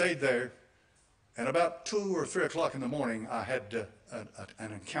 So we stayed there. And about 2 or 3 o'clock in the morning, I had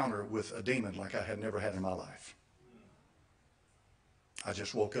an encounter with a demon like I had never had in my life. I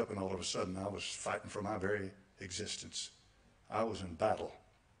just woke up and all of a sudden I was fighting for my very existence. I was in battle.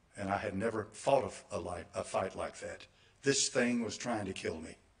 And I had never fought a fight like that. This thing was trying to kill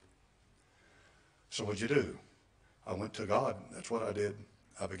me. So what'd you do? I went to God. That's what I did.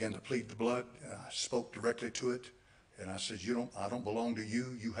 I began to plead the blood. And I spoke directly to it. And I said, I don't belong to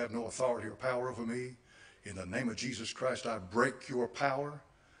you. You have no authority or power over me. In the name of Jesus Christ, I break your power.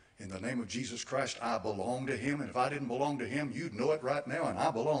 In the name of Jesus Christ, I belong to him. And if I didn't belong to him, you'd know it right now, and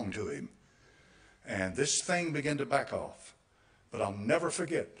I belong to him. And this thing began to back off. But I'll never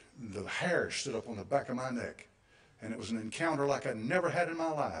forget, the hair stood up on the back of my neck. And it was an encounter like I never had in my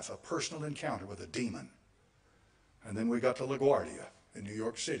life, a personal encounter with a demon. And then we got to LaGuardia in New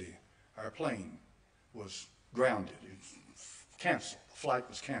York City. Our plane was grounded. It was canceled. The flight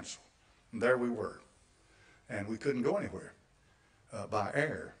was canceled. And there we were. And we couldn't go anywhere by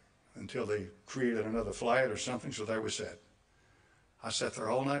air until they created another flight or something. So there we sat. I sat there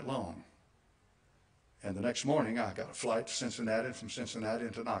all night long. And the next morning, I got a flight to Cincinnati, and from Cincinnati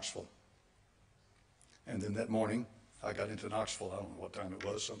into Knoxville. And then that morning, I got into Knoxville. I don't know what time it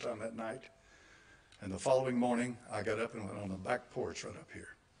was, sometime that night. And the following morning, I got up and went on the back porch right up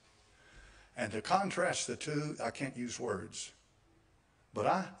here. And to contrast the two, I can't use words. But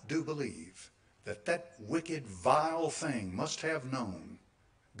I do believe that that wicked, vile thing must have known.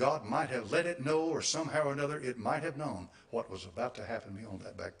 God might have let it know, or somehow or another it might have known what was about to happen to me on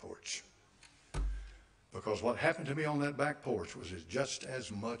that back porch. Because what happened to me on that back porch was just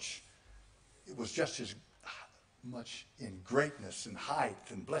as much in greatness and height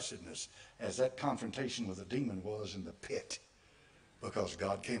and blessedness as that confrontation with the demon was in the pit. Because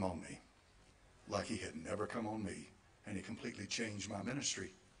God came on me like he had never come on me. And he completely changed my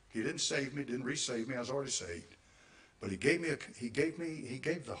ministry. He didn't save me, didn't resave me. I was already saved. But he gave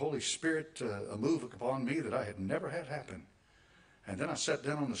the Holy Spirit a move upon me that I had never had happen. And then I sat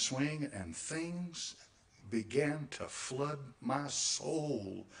down on the swing and things began to flood my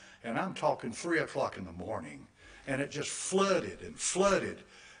soul. And I'm talking 3 o'clock in the morning. And it just flooded and flooded.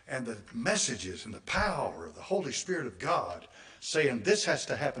 And the messages and the power of the Holy Spirit of God saying this has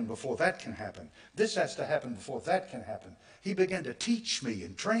to happen before that can happen. This has to happen before that can happen. He began to teach me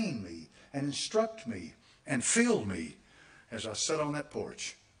and train me and instruct me and fill me as I sat on that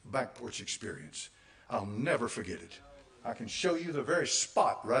porch, back porch experience. I'll never forget it. I can show you the very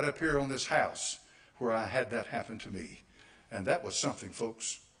spot right up here on this house where I had that happen to me. And that was something,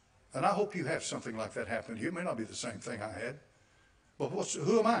 folks. And I hope you have something like that happen to you. It may not be the same thing I had. But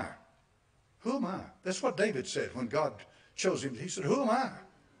who am I? Who am I? That's what David said when God chose him. He said, who am I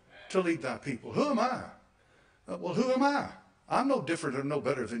to lead thy people? Who am I? Well, who am I? I'm no different or no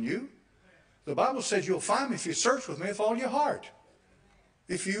better than you. The Bible says you'll find me if you search with me with all your heart.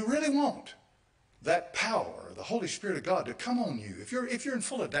 If you really want that power, the Holy Spirit of God to come on you, if you're in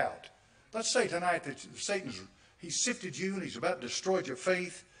full of doubt, let's say tonight that he's sifted you and he's about to destroy your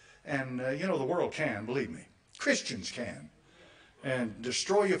faith. And the world can, believe me. Christians can. And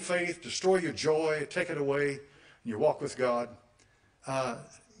destroy your faith, destroy your joy, take it away, and you walk with God.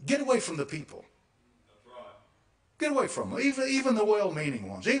 Get away from the people. That's right. Get away from them, even the well-meaning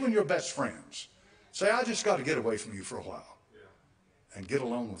ones, even your best friends. Say, I just got to get away from you for a while. Yeah. And get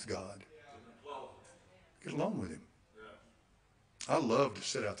alone with God. Get alone with him. Yeah. I love to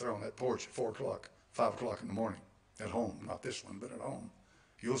sit out there on that porch at 4 o'clock, 5 o'clock in the morning, at home. Not this one, but at home.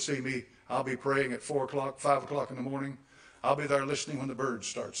 You'll see me, I'll be praying at 4 o'clock, 5 o'clock in the morning. I'll be there listening when the birds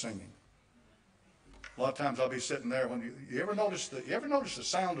start singing. A lot of times I'll be sitting there when you ever notice the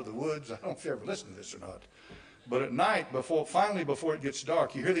sound of the woods? I don't know if you ever listen to this or not. But at night, before it gets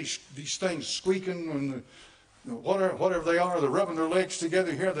dark, you hear these things squeaking when whatever they are, they're rubbing their legs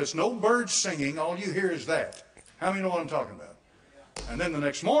together. You hear there's no birds singing, all you hear is that. How many know what I'm talking about? And then the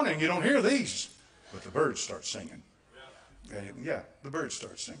next morning you don't hear these, but the birds start singing. Yeah, the birds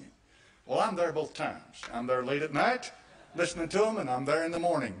start singing. Well, I'm there both times. I'm there late at night listening to them, and I'm there in the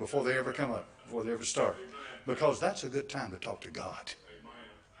morning before they ever come up, before they ever start. Because that's a good time to talk to God.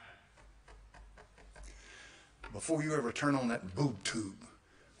 Before you ever turn on that boob tube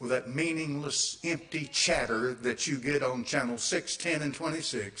with that meaningless, empty chatter that you get on channel 6, 10, and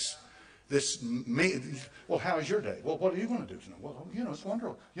 26, well, how's your day? Well, what are you going to do tonight? Well, it's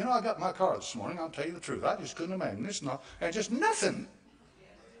wonderful. I got my car this morning. I'll tell you the truth. I just couldn't imagine this. And just nothing.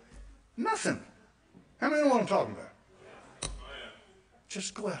 Nothing. How many know what I'm talking about?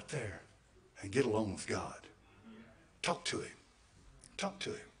 Just go out there and get alone with God. Talk to him. Talk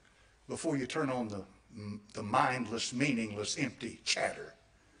to him before you turn on the mindless, meaningless, empty chatter.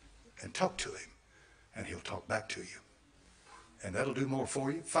 And talk to him, and he'll talk back to you. And that'll do more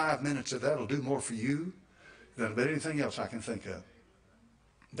for you. 5 minutes of that will do more for you than about anything else I can think of.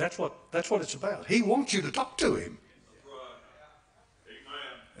 That's what it's about. He wants you to talk to him.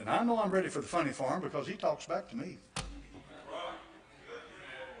 And I know I'm ready for the funny farm because he talks back to me.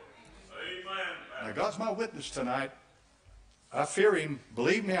 Now, God's my witness tonight. I fear him.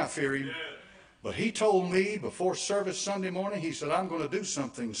 Believe me, I fear him. But he told me before service Sunday morning, he said, I'm going to do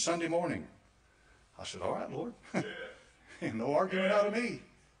something Sunday morning. I said, all right, Lord. And no argument out of me.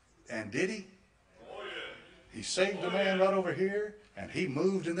 And did he? He saved the man right over here, and he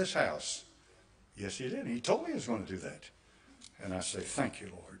moved in this house. Yes, he did. He told me he was going to do that. And I say, thank you,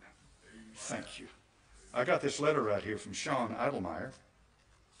 Lord. Thank you. I got this letter right here from Sean Idlemeyer.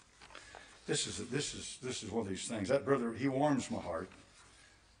 This is one of these things. That brother, he warms my heart.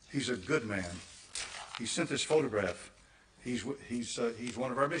 He's a good man. He sent this photograph. He's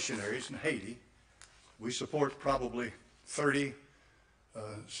one of our missionaries in Haiti. We support probably 30.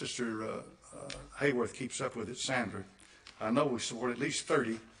 Sister Hayworth keeps up with it, Sandra. I know we support at least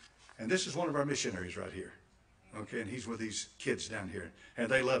 30. And this is one of our missionaries right here. Okay, and he's with these kids down here. And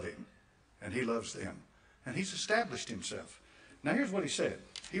they love him. And he loves them. And he's established himself. Now here's what he said.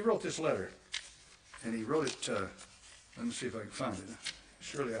 He wrote this letter. And he wrote it, let me see if I can find it.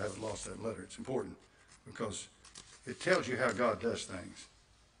 Surely I haven't lost that letter. It's important because it tells you how God does things.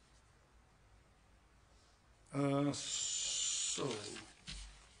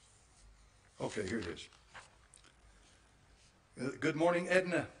 Okay, here it is. Good morning,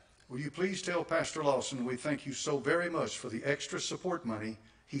 Edna. Will you please tell Pastor Lawson we thank you so very much for the extra support money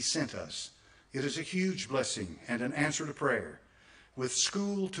he sent us. It is a huge blessing and an answer to prayer. With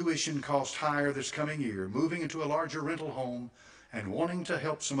school tuition cost higher this coming year, moving into a larger rental home, and wanting to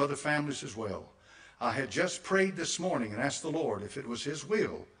help some other families as well, I had just prayed this morning and asked the Lord if it was His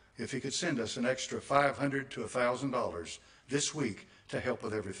will, if He could send us an extra $500 to $1,000 this week to help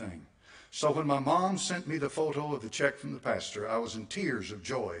with everything. So when my mom sent me the photo of the check from the pastor, I was in tears of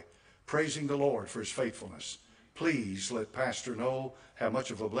joy, praising the Lord for His faithfulness. Please let Pastor know how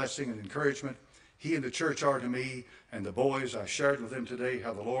much of a blessing and encouragement he and the church are to me, and the boys. I shared with them today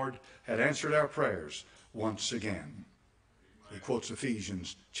how the Lord had answered our prayers once again. He quotes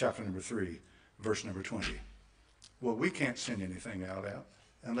Ephesians chapter number 3, verse number 20. Well, we can't send anything out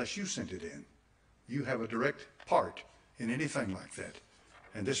unless you send it in. You have a direct part in anything like that.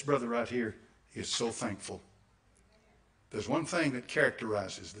 And this brother right here is so thankful. There's one thing that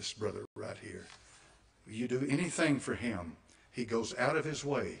characterizes this brother right here. You do anything for him, he goes out of his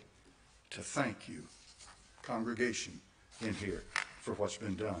way to thank you, congregation in here, for what's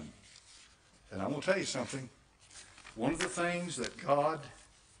been done. And I'm going to tell you something. One of the things that God,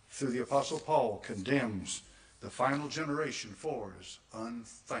 through the Apostle Paul, condemns the final generation for is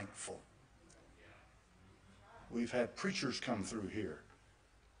unthankful. We've had preachers come through here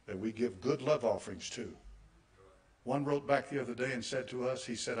that we give good love offerings to. One wrote back the other day and said to us,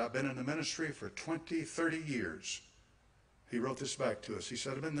 he said, I've been in the ministry for 20, 30 years. He wrote this back to us. He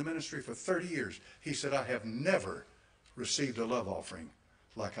said, I've been in the ministry for 30 years. He said, I have never received a love offering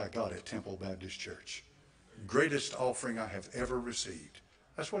like I got at Temple Baptist Church. Greatest offering I have ever received.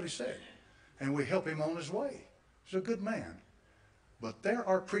 That's what he said. And we help him on his way. He's a good man. But there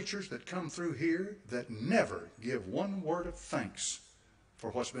are preachers that come through here that never give one word of thanks for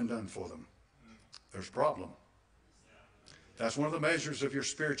what's been done for them. There's a problem. That's one of the measures of your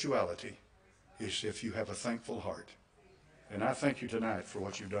spirituality, is if you have a thankful heart. And I thank you tonight for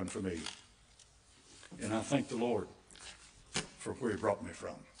what you've done for me. And I thank the Lord for where He brought me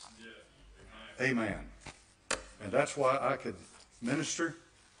from. Amen. And that's why I could minister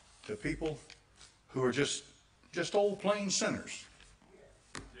to people who are just old plain sinners.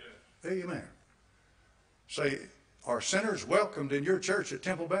 Amen. Say, are sinners welcomed in your church at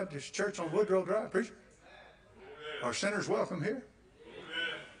Temple Baptist Church on Woodrow Drive, preacher? Are sinners welcome here?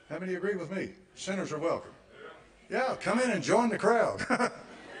 How many agree with me? Sinners are welcome. Yeah, come in and join the crowd.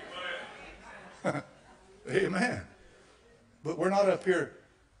 Amen. But we're not up here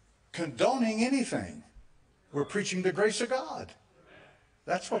condoning anything. We're preaching the grace of God.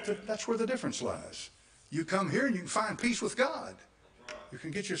 That's where the difference lies. You come here and you can find peace with God. You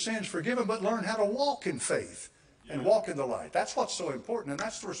can get your sins forgiven, but learn how to walk in faith and walk in the light. That's what's so important, and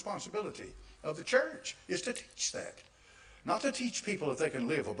that's the responsibility of the church, is to teach that. Not to teach people that they can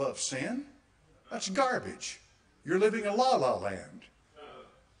live above sin. That's garbage. You're living in la-la land.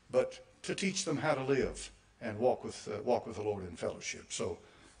 But to teach them how to live and walk with the Lord in fellowship. So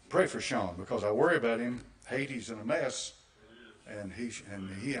pray for Sean, because I worry about him. Haiti's in a mess. And he's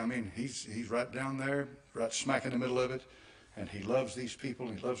right down there, right smack in the middle of it. And he loves these people,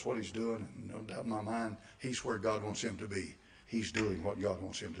 and he loves what he's doing. And no doubt in my mind, he's where God wants him to be. He's doing what God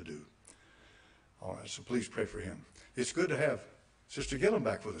wants him to do. All right, so please pray for him. It's good to have Sister Gillum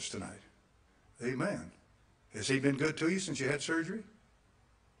back with us tonight. Amen. Has he been good to you since you had surgery?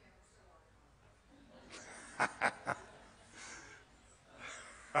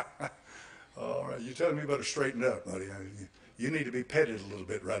 All right, you telling me better straighten up, buddy. You need to be petted a little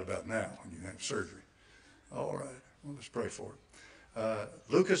bit right about now when you have surgery. All right, well, let's pray for it.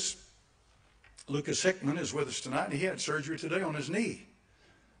 Lucas Hickman is with us tonight. He had surgery today on his knee.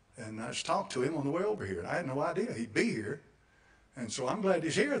 And I just talked to him on the way over here. And I had no idea he'd be here. And so I'm glad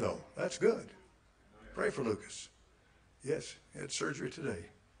he's here, though. That's good. Pray for Lucas. Yes, he had surgery today.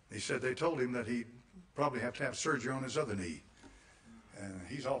 He said they told him that he'd probably have to have surgery on his other knee. And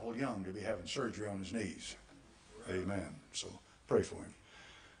he's awful young to be having surgery on his knees. Amen. So pray for him.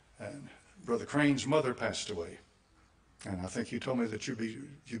 And Brother Crane's mother passed away. And I think you told me that you'd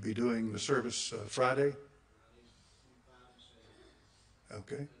be doing the service Friday.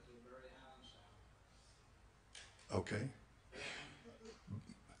 Okay. Okay.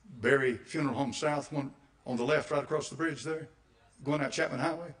 Berry Funeral Home South, one on the left, right across the bridge there, going out Chapman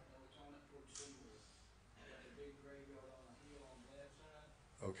Highway.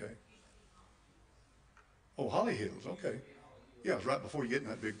 Okay. Oh, Holly Hills. Okay. Yeah, it was right before you get in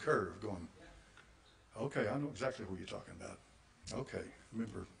that big curve going, okay, I know exactly who you're talking about. Okay,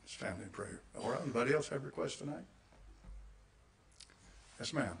 remember it's family in prayer. All right, anybody else have requests tonight?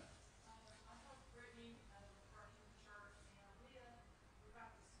 Yes, ma'am.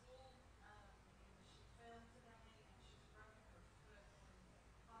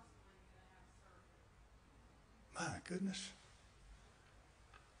 My goodness.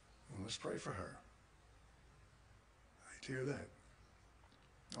 Well, let's pray for her. I hate to hear that.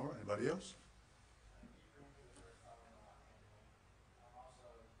 All right, anybody else?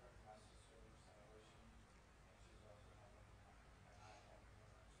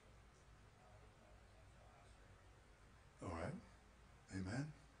 All right. Amen.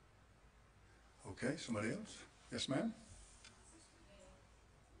 Okay, somebody else? Yes, ma'am?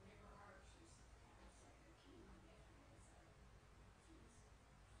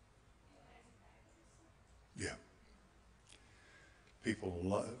 Yeah.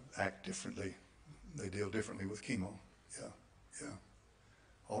 People act differently. They deal differently with chemo. Yeah, yeah.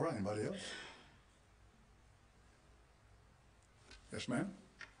 All right, anybody else? Yes, ma'am?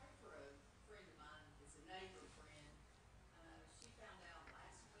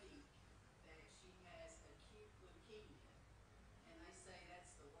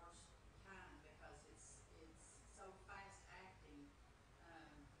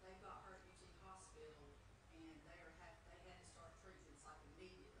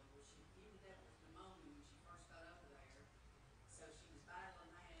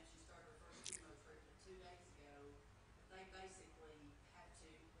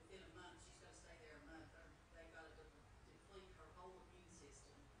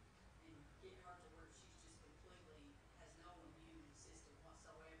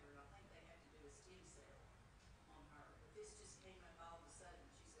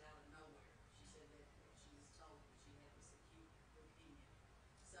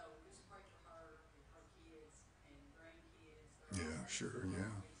 Yeah, sure, yeah.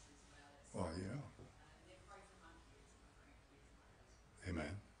 Well, yeah.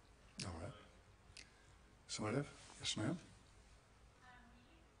 Amen. All right. Somebody else? Yes, ma'am?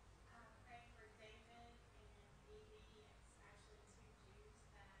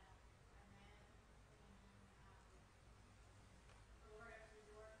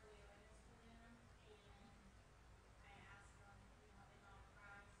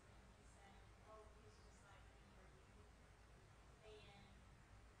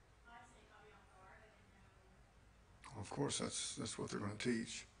 Of course, that's what they're going to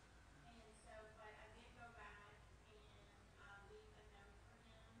teach.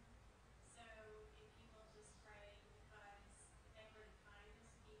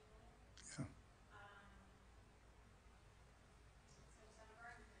 Yeah.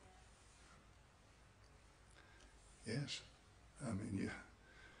 Yes. I mean, you,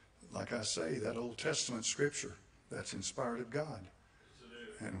 like I say, that Old Testament scripture, that's inspired of God.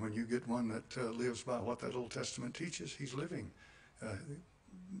 And when you get one that lives by what that Old Testament teaches, he's living. Uh,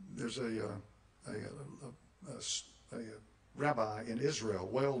 there's a rabbi in Israel,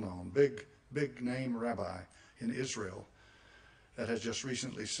 well known, big name rabbi in Israel, that has just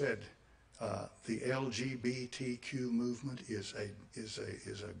recently said the LGBTQ movement is a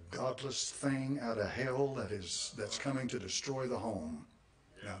godless thing out of hell that's coming to destroy the home.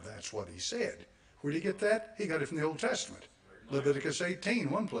 Now that's what he said. Where did he get that? He got it from the Old Testament. Leviticus 18,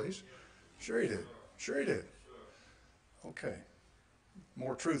 one place. Sure he did. Sure he did. Okay.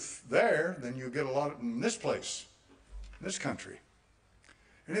 More truth there than you get a lot in this place, in this country.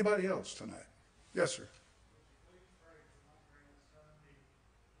 Anybody else tonight? Yes, sir.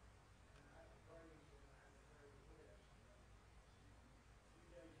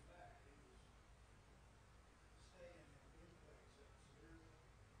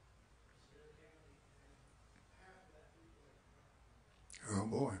 Oh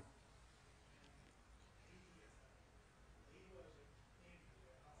boy.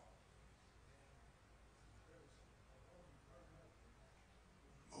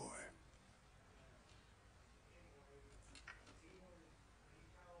 Boy.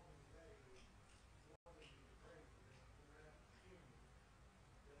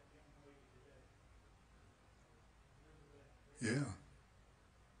 Yeah.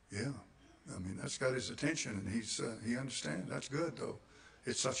 Yeah. I mean, that's got his attention, and he understands. That's good, though.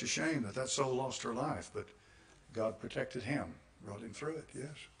 It's such a shame that soul lost her life, but God protected him, brought him through it.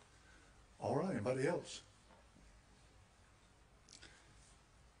 Yes. All right. Anybody else?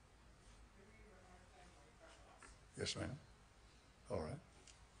 Yes, ma'am. All right.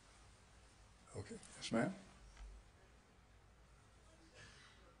 Okay. Yes, ma'am.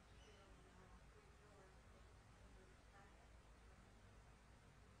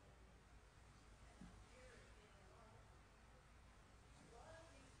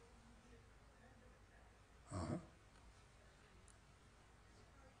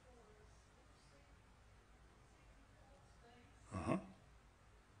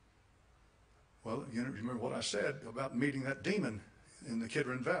 you remember what I said about meeting that demon in the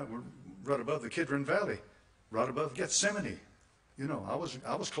Kidron Valley, right above the Kidron Valley, right above Gethsemane. You know, I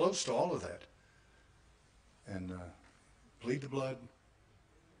was close to all of that. And plead the blood.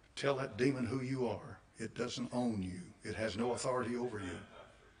 Tell that demon who you are. It doesn't own you. It has no authority over you.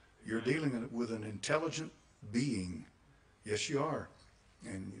 You're dealing with an intelligent being. Yes, you are.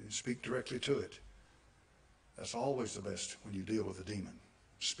 And you speak directly to it. That's always the best when you deal with a demon.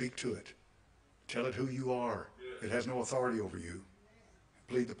 Speak to it. Tell it who you are. It has no authority over you.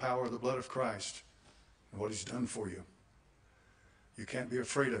 Plead the power of the blood of Christ and what he's done for you. You can't be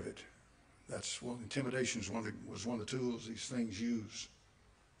afraid of it. That's what intimidation was one of the tools these things use.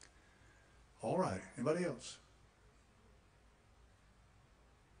 All right. Anybody else?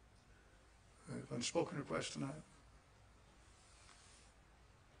 Unspoken request tonight?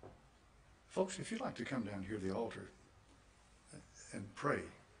 Folks, if you'd like to come down here to the altar and pray,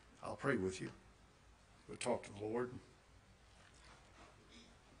 I'll pray with you. We'll talk to the Lord.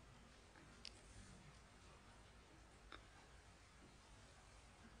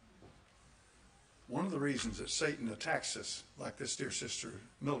 One of the reasons that Satan attacks us, like this dear sister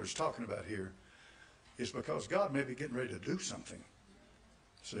Miller's talking about here, is because God may be getting ready to do something.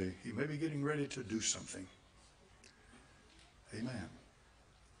 See, he may be getting ready to do something. Amen.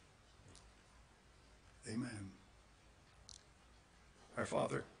 Amen. Our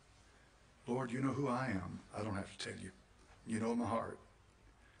Father, Lord, you know who I am. I don't have to tell you. You know my heart.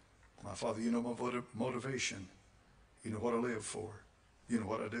 My Father, you know my motivation. You know what I live for. You know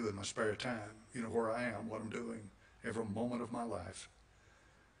what I do in my spare time. You know where I am, what I'm doing, every moment of my life.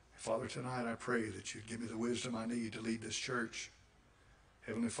 Father, tonight I pray that you'd give me the wisdom I need to lead this church.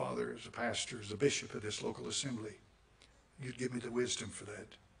 Heavenly Father, as a pastor, as a bishop of this local assembly, you'd give me the wisdom for that.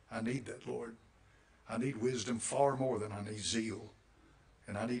 I need that, Lord. I need wisdom far more than I need zeal.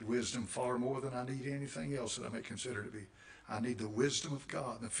 And I need wisdom far more than I need anything else that I may consider to be. I need the wisdom of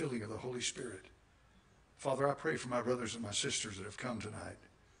God and the filling of the Holy Spirit. Father, I pray for my brothers and my sisters that have come tonight,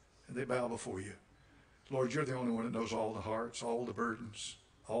 and they bow before you. Lord, you're the only one that knows all the hearts, all the burdens,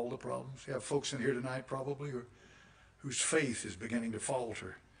 all the problems. You have folks in here tonight probably whose faith is beginning to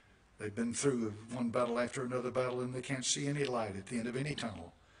falter. They've been through one battle after another battle, and they can't see any light at the end of any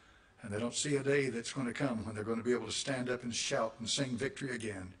tunnel. And they don't see a day that's going to come when they're going to be able to stand up and shout and sing victory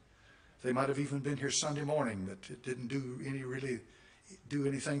again. They might have even been here Sunday morning, but it didn't really do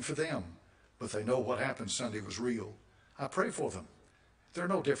anything for them. But they know what happened Sunday was real. I pray for them. They're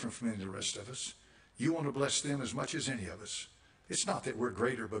no different from any of the rest of us. You want to bless them as much as any of us. It's not that we're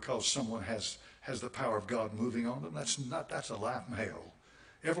greater because someone has the power of God moving on them. That's a lie from hell.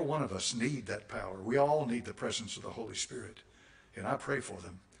 Every one of us need that power. We all need the presence of the Holy Spirit. And I pray for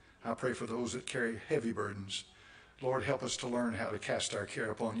them. I pray for those that carry heavy burdens. Lord, help us to learn how to cast our care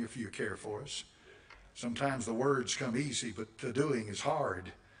upon you, for you care for us. Sometimes the words come easy, but the doing is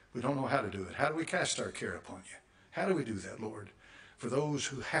hard. We don't know how to do it. How do we cast our care upon you? How do we do that, Lord? For those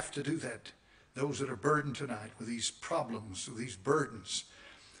who have to do that, those that are burdened tonight with these problems, with these burdens,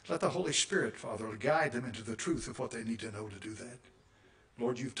 let the Holy Spirit, Father, guide them into the truth of what they need to know to do that.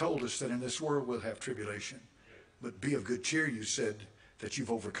 Lord, you've told us that in this world we'll have tribulation, but be of good cheer, you said, that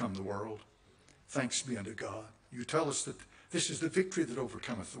you've overcome the world. Thanks be unto God. You tell us that this is the victory that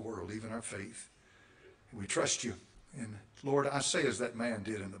overcometh the world, even our faith. And we trust you. And Lord, I say as that man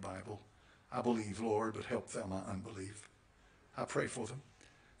did in the Bible, I believe, Lord, but help thou my unbelief. I pray for them.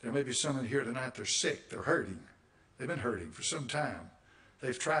 There may be some in here tonight, they're sick, they're hurting. They've been hurting for some time.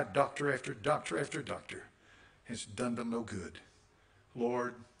 They've tried doctor after doctor after doctor. It's done them no good.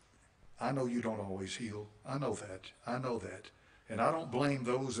 Lord, I know you don't always heal. I know that. I know that. And I don't blame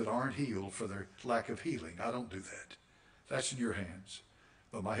those that aren't healed for their lack of healing. I don't do that. That's in your hands.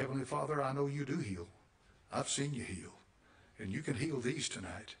 But my Heavenly Father, I know you do heal. I've seen you heal. And you can heal these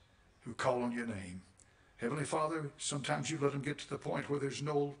tonight who call on your name. Heavenly Father, sometimes you let them get to the point where there's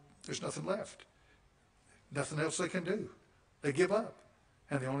nothing left. Nothing else they can do. They give up.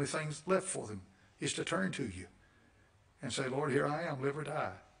 And the only thing left for them is to turn to you and say, Lord, here I am, live or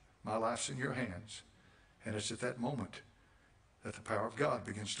die. My life's in your hands. And it's at that moment that the power of God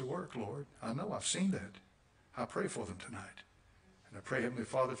begins to work, Lord. I know, I've seen that. I pray for them tonight. And I pray, Heavenly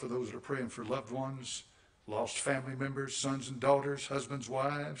Father, for those that are praying for loved ones, lost family members, sons and daughters, husbands,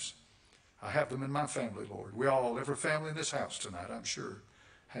 wives. I have them in my family, Lord. Every family in this house tonight, I'm sure,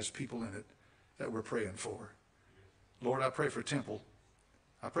 has people in it that we're praying for. Lord, I pray for Temple.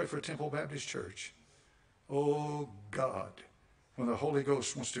 I pray for Temple Baptist Church. Oh, God, when the Holy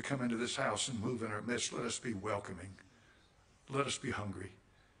Ghost wants to come into this house and move in our midst, let us be welcoming. Let us be hungry.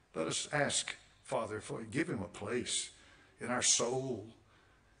 Let us ask, Father, give him a place in our soul.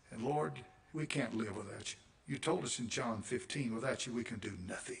 And Lord, We can't live without you. You told us in John 15, without you we can do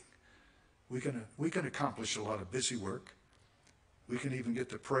nothing. We can accomplish a lot of busy work. We can even get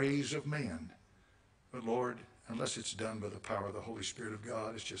the praise of men. But Lord, unless it's done by the power of the Holy Spirit of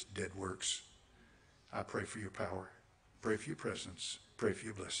God, it's just dead works. I pray for your power. Pray for your presence. Pray for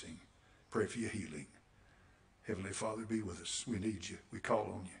your blessing. Pray for your healing. Heavenly Father, be with us. We need you. We call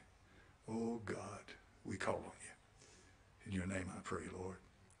on you. Oh God, we call on you. In your name I pray, Lord.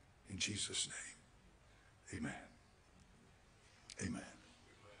 In Jesus' name. Amen. Amen.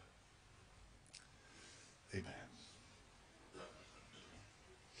 Amen.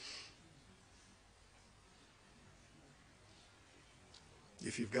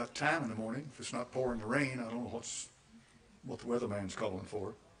 If you've got time in the morning, if it's not pouring the rain, I don't know what the weatherman's calling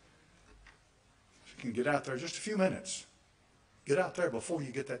for. If you can get out there just a few minutes, get out there before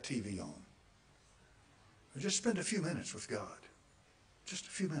you get that TV on. And just spend a few minutes with God. Just a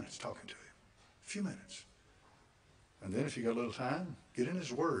few minutes talking to him. A few minutes. And then if you got a little time, get in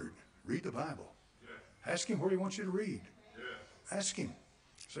his word. Read the Bible. Yeah. Ask him where he wants you to read. Yeah. Ask him.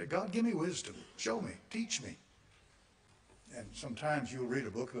 Say, God, give me wisdom. Show me. Teach me. And sometimes you'll read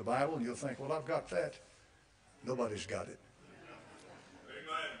a book of the Bible and you'll think, well, I've got that. Nobody's got it.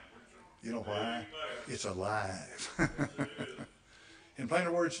 You know why? It's alive. In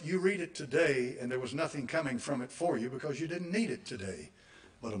plainer words, you read it today and there was nothing coming from it for you because you didn't need it today.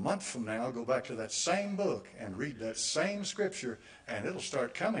 But a month from now, go back to that same book and read that same scripture and it'll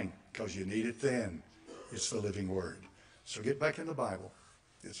start coming because you need it then. It's the living word. So get back in the Bible.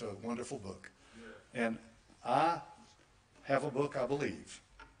 It's a wonderful book. And I have a book I believe.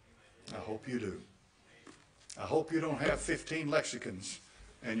 I hope you do. I hope you don't have 15 lexicons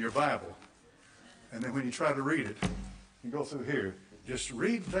in your Bible. And then when you try to read it, you go through here. Just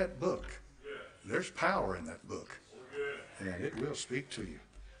read that book. There's power in that book. And it will speak to you.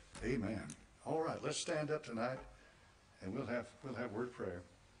 Amen. All right, let's stand up tonight and we'll have word of prayer.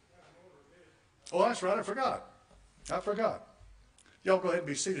 Oh, that's right, I forgot. Y'all go ahead and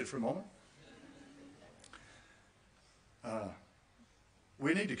be seated for a moment.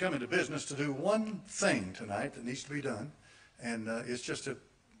 We need to come into business to do one thing tonight that needs to be done. And it's just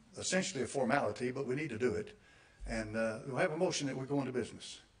essentially a formality, but we need to do it. And we'll have a motion that we're going to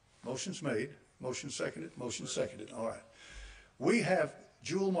business. Motion's made, motion seconded, motion seconded. All right. We have,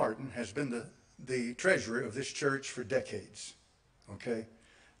 Jewel Martin has been the treasurer of this church for decades. Okay?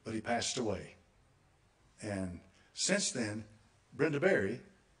 But he passed away. And since then, Brenda Berry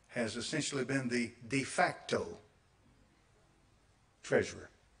has essentially been the de facto treasurer.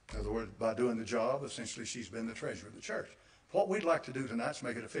 In other words, by doing the job, essentially she's been the treasurer of the church. What we'd like to do tonight is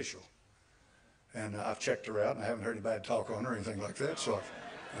make it official. And I've checked her out and I haven't heard any bad talk on her or anything like that, so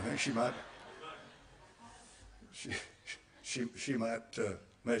I think she might she might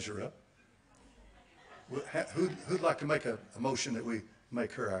measure up. Who'd like to make a motion that we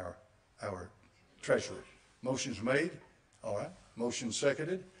make her our treasurer? Motion's made. All right. Motion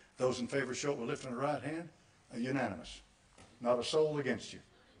seconded. Those in favor show it with lifting the right hand. Unanimous. Not a soul against you.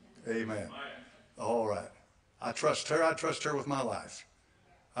 Amen. All right. I trust her. I trust her with my life.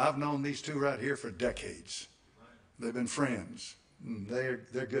 I've known these two right here for decades. They've been friends. They're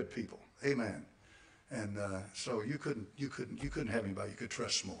good people. Amen. And so you couldn't have anybody you could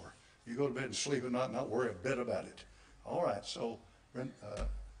trust more. You go to bed and sleep at night and not worry a bit about it. All right. So,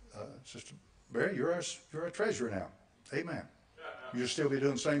 Sister Barry, you're our treasurer now. Amen. You'll still be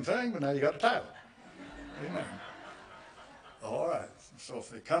doing the same thing, but now you got a title. Amen. All right. So if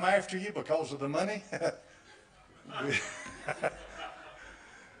they come after you because of the money,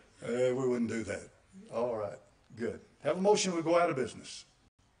 we wouldn't do that. All right. Good. Have a motion, we go out of business.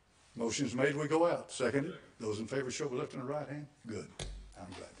 Motion's made, we go out. Seconded. Those in favor show by lifting the right hand. Good. I'm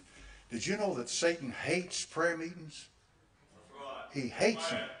glad. Did you know that Satan hates prayer meetings? He hates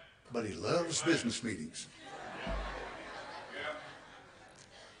them, but he loves business meetings.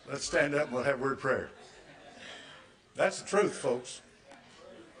 Let's stand up and we'll have word prayer. That's the truth, folks.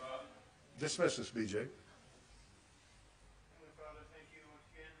 Dismiss us, BJ.